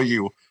not tell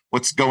you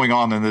what's going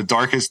on in the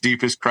darkest,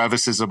 deepest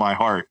crevices of my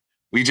heart.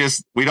 We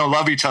don't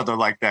love each other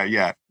like that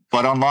yet.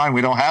 But online, we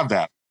don't have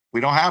that.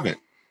 We don't have it.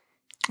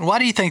 Why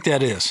do you think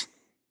that is?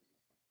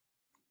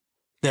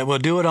 That we'll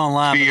do it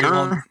online.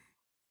 Fear.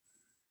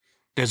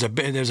 There's a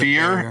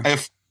fear.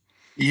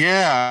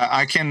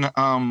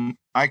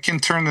 I can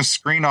turn the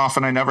screen off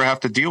and I never have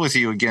to deal with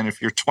you again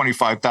if you're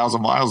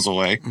 25,000 miles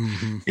away.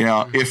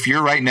 Mm-hmm. If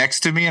you're right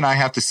next to me and I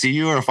have to see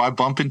you, or if I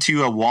bump into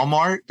you at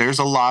Walmart, there's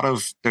a lot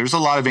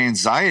of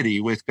anxiety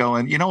with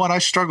going, you know what? I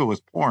struggle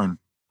with porn.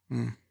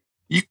 Mm.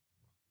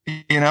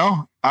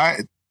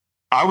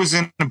 I was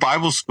in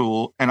Bible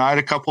school and I had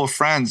a couple of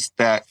friends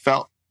that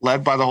felt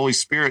led by the Holy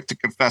Spirit to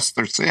confess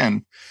their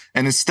sin.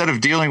 And instead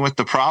of dealing with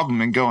the problem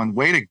and going,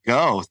 way to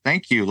go,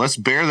 thank you, let's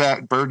bear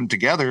that burden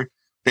together,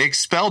 they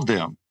expelled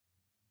them.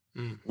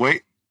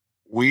 Wait,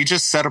 we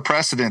just set a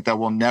precedent that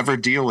will never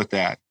deal with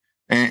that.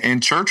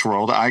 In church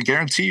world, I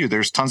guarantee you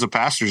there's tons of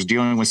pastors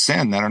dealing with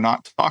sin that are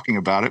not talking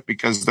about it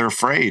because they're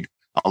afraid.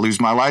 I'll lose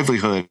my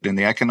livelihood in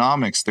the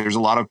economics. There's a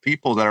lot of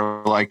people that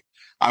are like,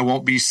 I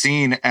won't be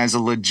seen as a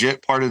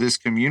legit part of this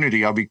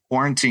community. I'll be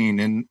quarantined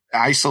and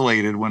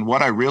isolated when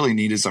what I really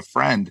need is a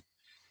friend.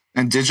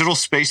 And digital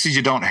spaces,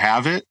 you don't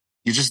have it.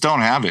 You just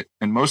don't have it.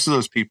 And most of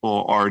those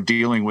people are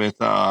dealing with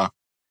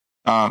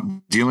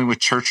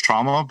church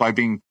trauma by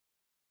being,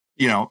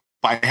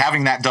 by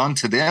having that done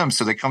to them.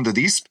 So they come to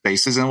these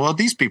spaces and, well,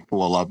 these people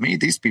will love me.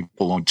 These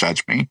people won't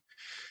judge me.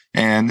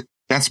 And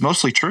that's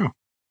mostly true.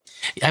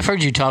 I've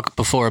heard you talk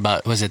before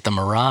about, was it the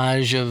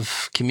mirage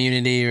of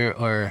community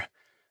or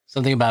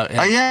something about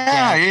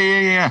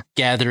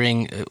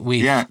gathering?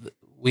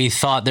 We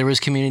thought there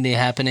was community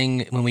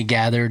happening when we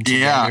gathered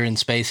together in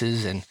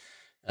spaces. And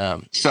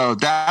so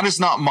that is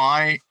not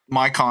my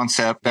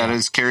concept. That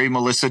is Carrie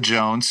Melissa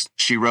Jones.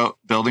 She wrote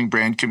Building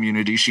Brand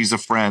Community. She's a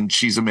friend.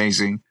 She's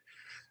amazing.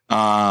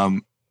 But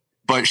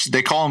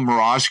they call them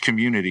mirage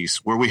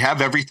communities, where we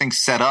have everything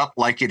set up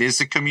like it is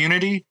a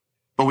community,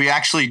 but we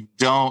actually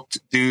don't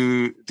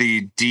do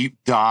the deep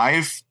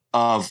dive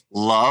of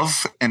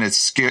love and a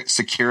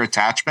secure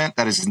attachment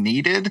that is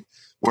needed,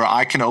 where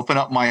I can open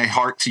up my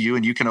heart to you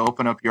and you can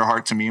open up your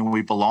heart to me and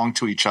we belong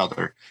to each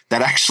other.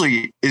 That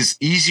actually is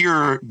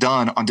easier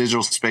done on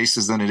digital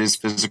spaces than it is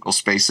physical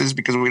spaces,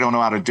 because we don't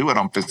know how to do it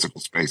on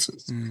physical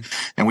spaces.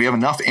 And we have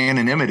enough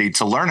anonymity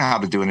to learn how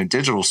to do it in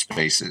digital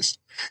spaces.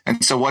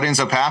 And so what ends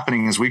up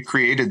happening is we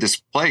created this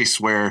place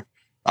where,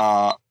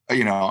 and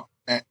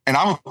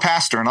I'm a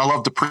pastor and I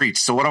love to preach.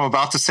 So what I'm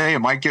about to say, it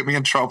might get me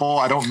in trouble.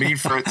 I don't mean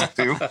for it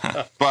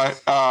to,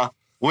 but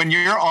when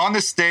you're on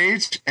the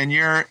stage and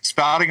you're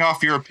spouting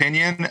off your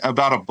opinion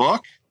about a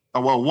book,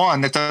 well,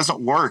 one, that doesn't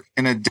work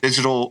in a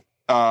digital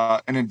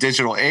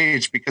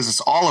age, because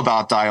it's all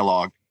about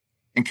dialogue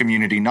and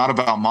community, not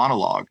about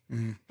monologue.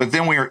 But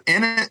then we are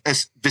in a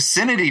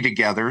vicinity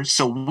together.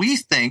 So we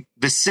think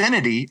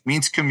vicinity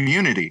means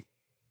community,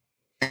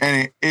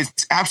 and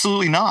it's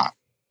absolutely not.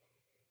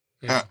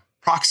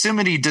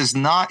 Proximity does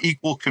not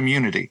equal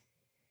community.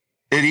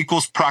 It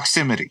equals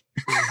proximity.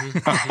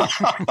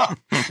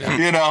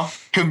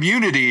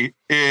 Community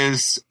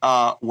is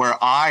where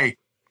I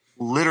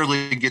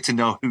literally get to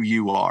know who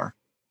you are.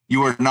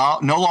 You are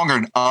no longer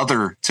an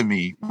other to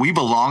me. We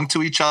belong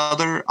to each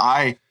other.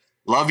 I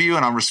love you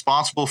and I'm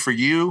responsible for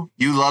you.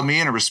 You love me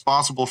and are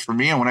responsible for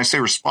me. And when I say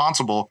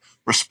responsible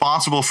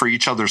for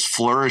each other's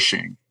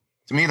flourishing.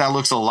 To me, that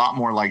looks a lot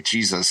more like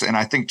Jesus. And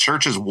I think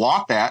churches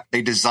want that.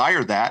 They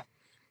desire that.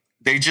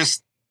 They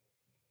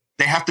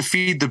have to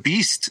feed the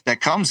beast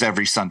that comes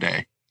every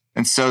Sunday.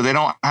 And so they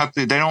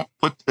don't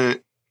put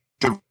the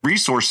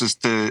resources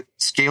to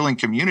scaling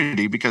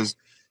community, because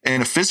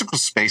in a physical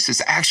space,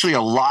 it's actually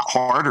a lot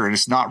harder and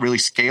it's not really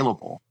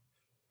scalable.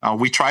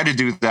 We try to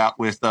do that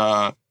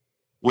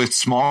with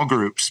small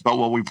groups, but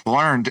what we've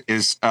learned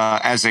is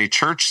as a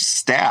church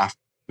staff,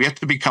 we have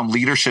to become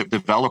leadership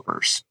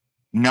developers,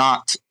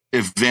 not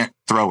event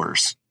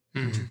throwers.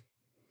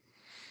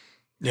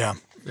 Yeah.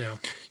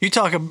 You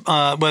talk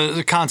about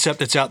the concept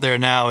that's out there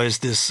now is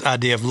this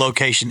idea of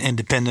location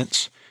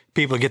independence.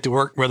 People get to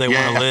work where they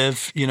want to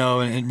live,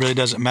 and it really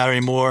doesn't matter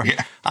anymore.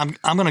 Yeah. I'm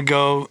going to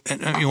go,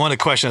 and one of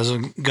the questions I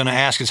was going to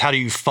ask is, how do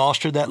you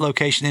foster that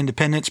location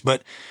independence?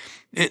 But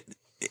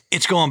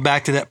it's going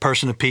back to that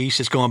person of peace.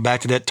 It's going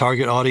back to that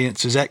target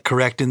audience. Is that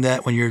correct in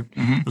that when you're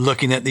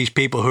looking at these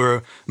people who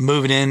are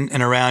moving in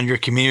and around your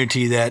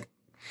community that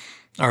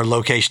are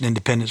location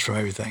independence from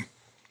everything?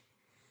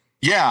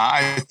 Yeah,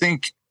 I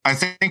think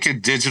a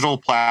digital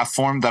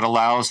platform that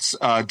allows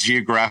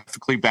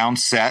geographically bound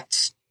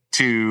sets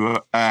to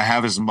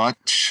have as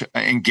much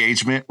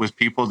engagement with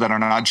people that are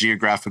not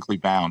geographically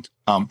bound,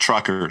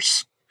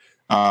 truckers,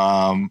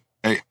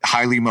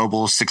 highly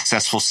mobile,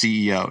 successful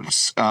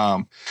CEOs,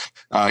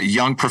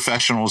 young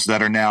professionals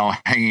that are now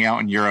hanging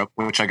out in Europe,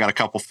 which I got a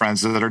couple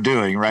friends that are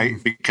doing,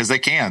 right? Because they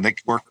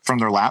work from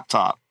their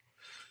laptop.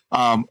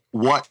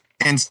 What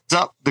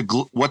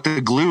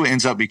the glue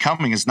ends up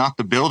becoming is not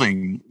the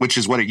building, which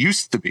is what it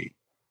used to be,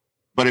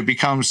 but it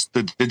becomes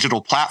the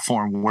digital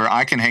platform where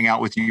I can hang out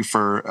with you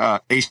for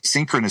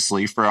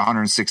asynchronously for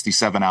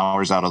 167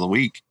 hours out of the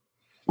week.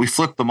 We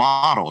flip the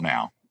model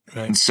now.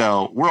 Right. And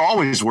so we're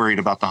always worried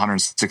about the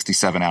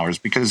 167 hours,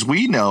 because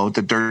we know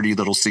the dirty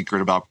little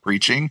secret about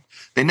preaching.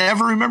 They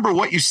never remember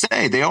what you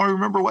say. They only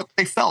remember what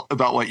they felt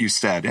about what you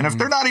said. And if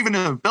they're not even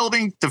in the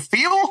building to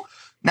feel,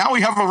 now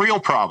we have a real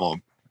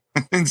problem.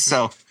 And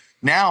so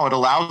now it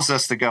allows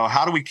us to go,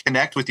 how do we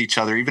connect with each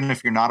other, even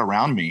if you're not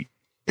around me?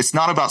 It's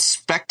not about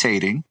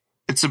spectating.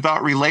 It's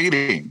about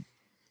relating.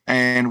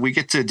 And we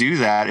get to do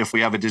that if we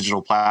have a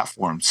digital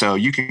platform. So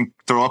you can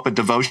throw up a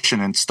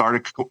devotion and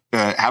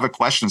have a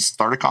question,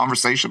 start a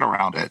conversation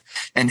around it.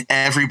 And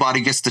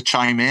everybody gets to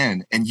chime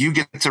in and you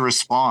get to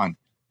respond.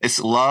 It's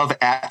love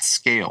at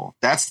scale.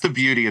 That's the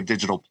beauty of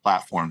digital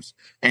platforms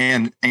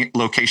and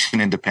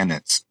location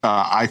independence.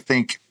 I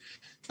think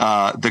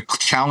the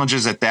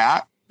challenges at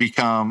that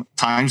become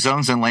time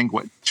zones and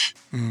language,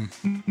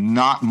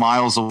 not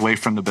miles away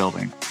from the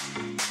building.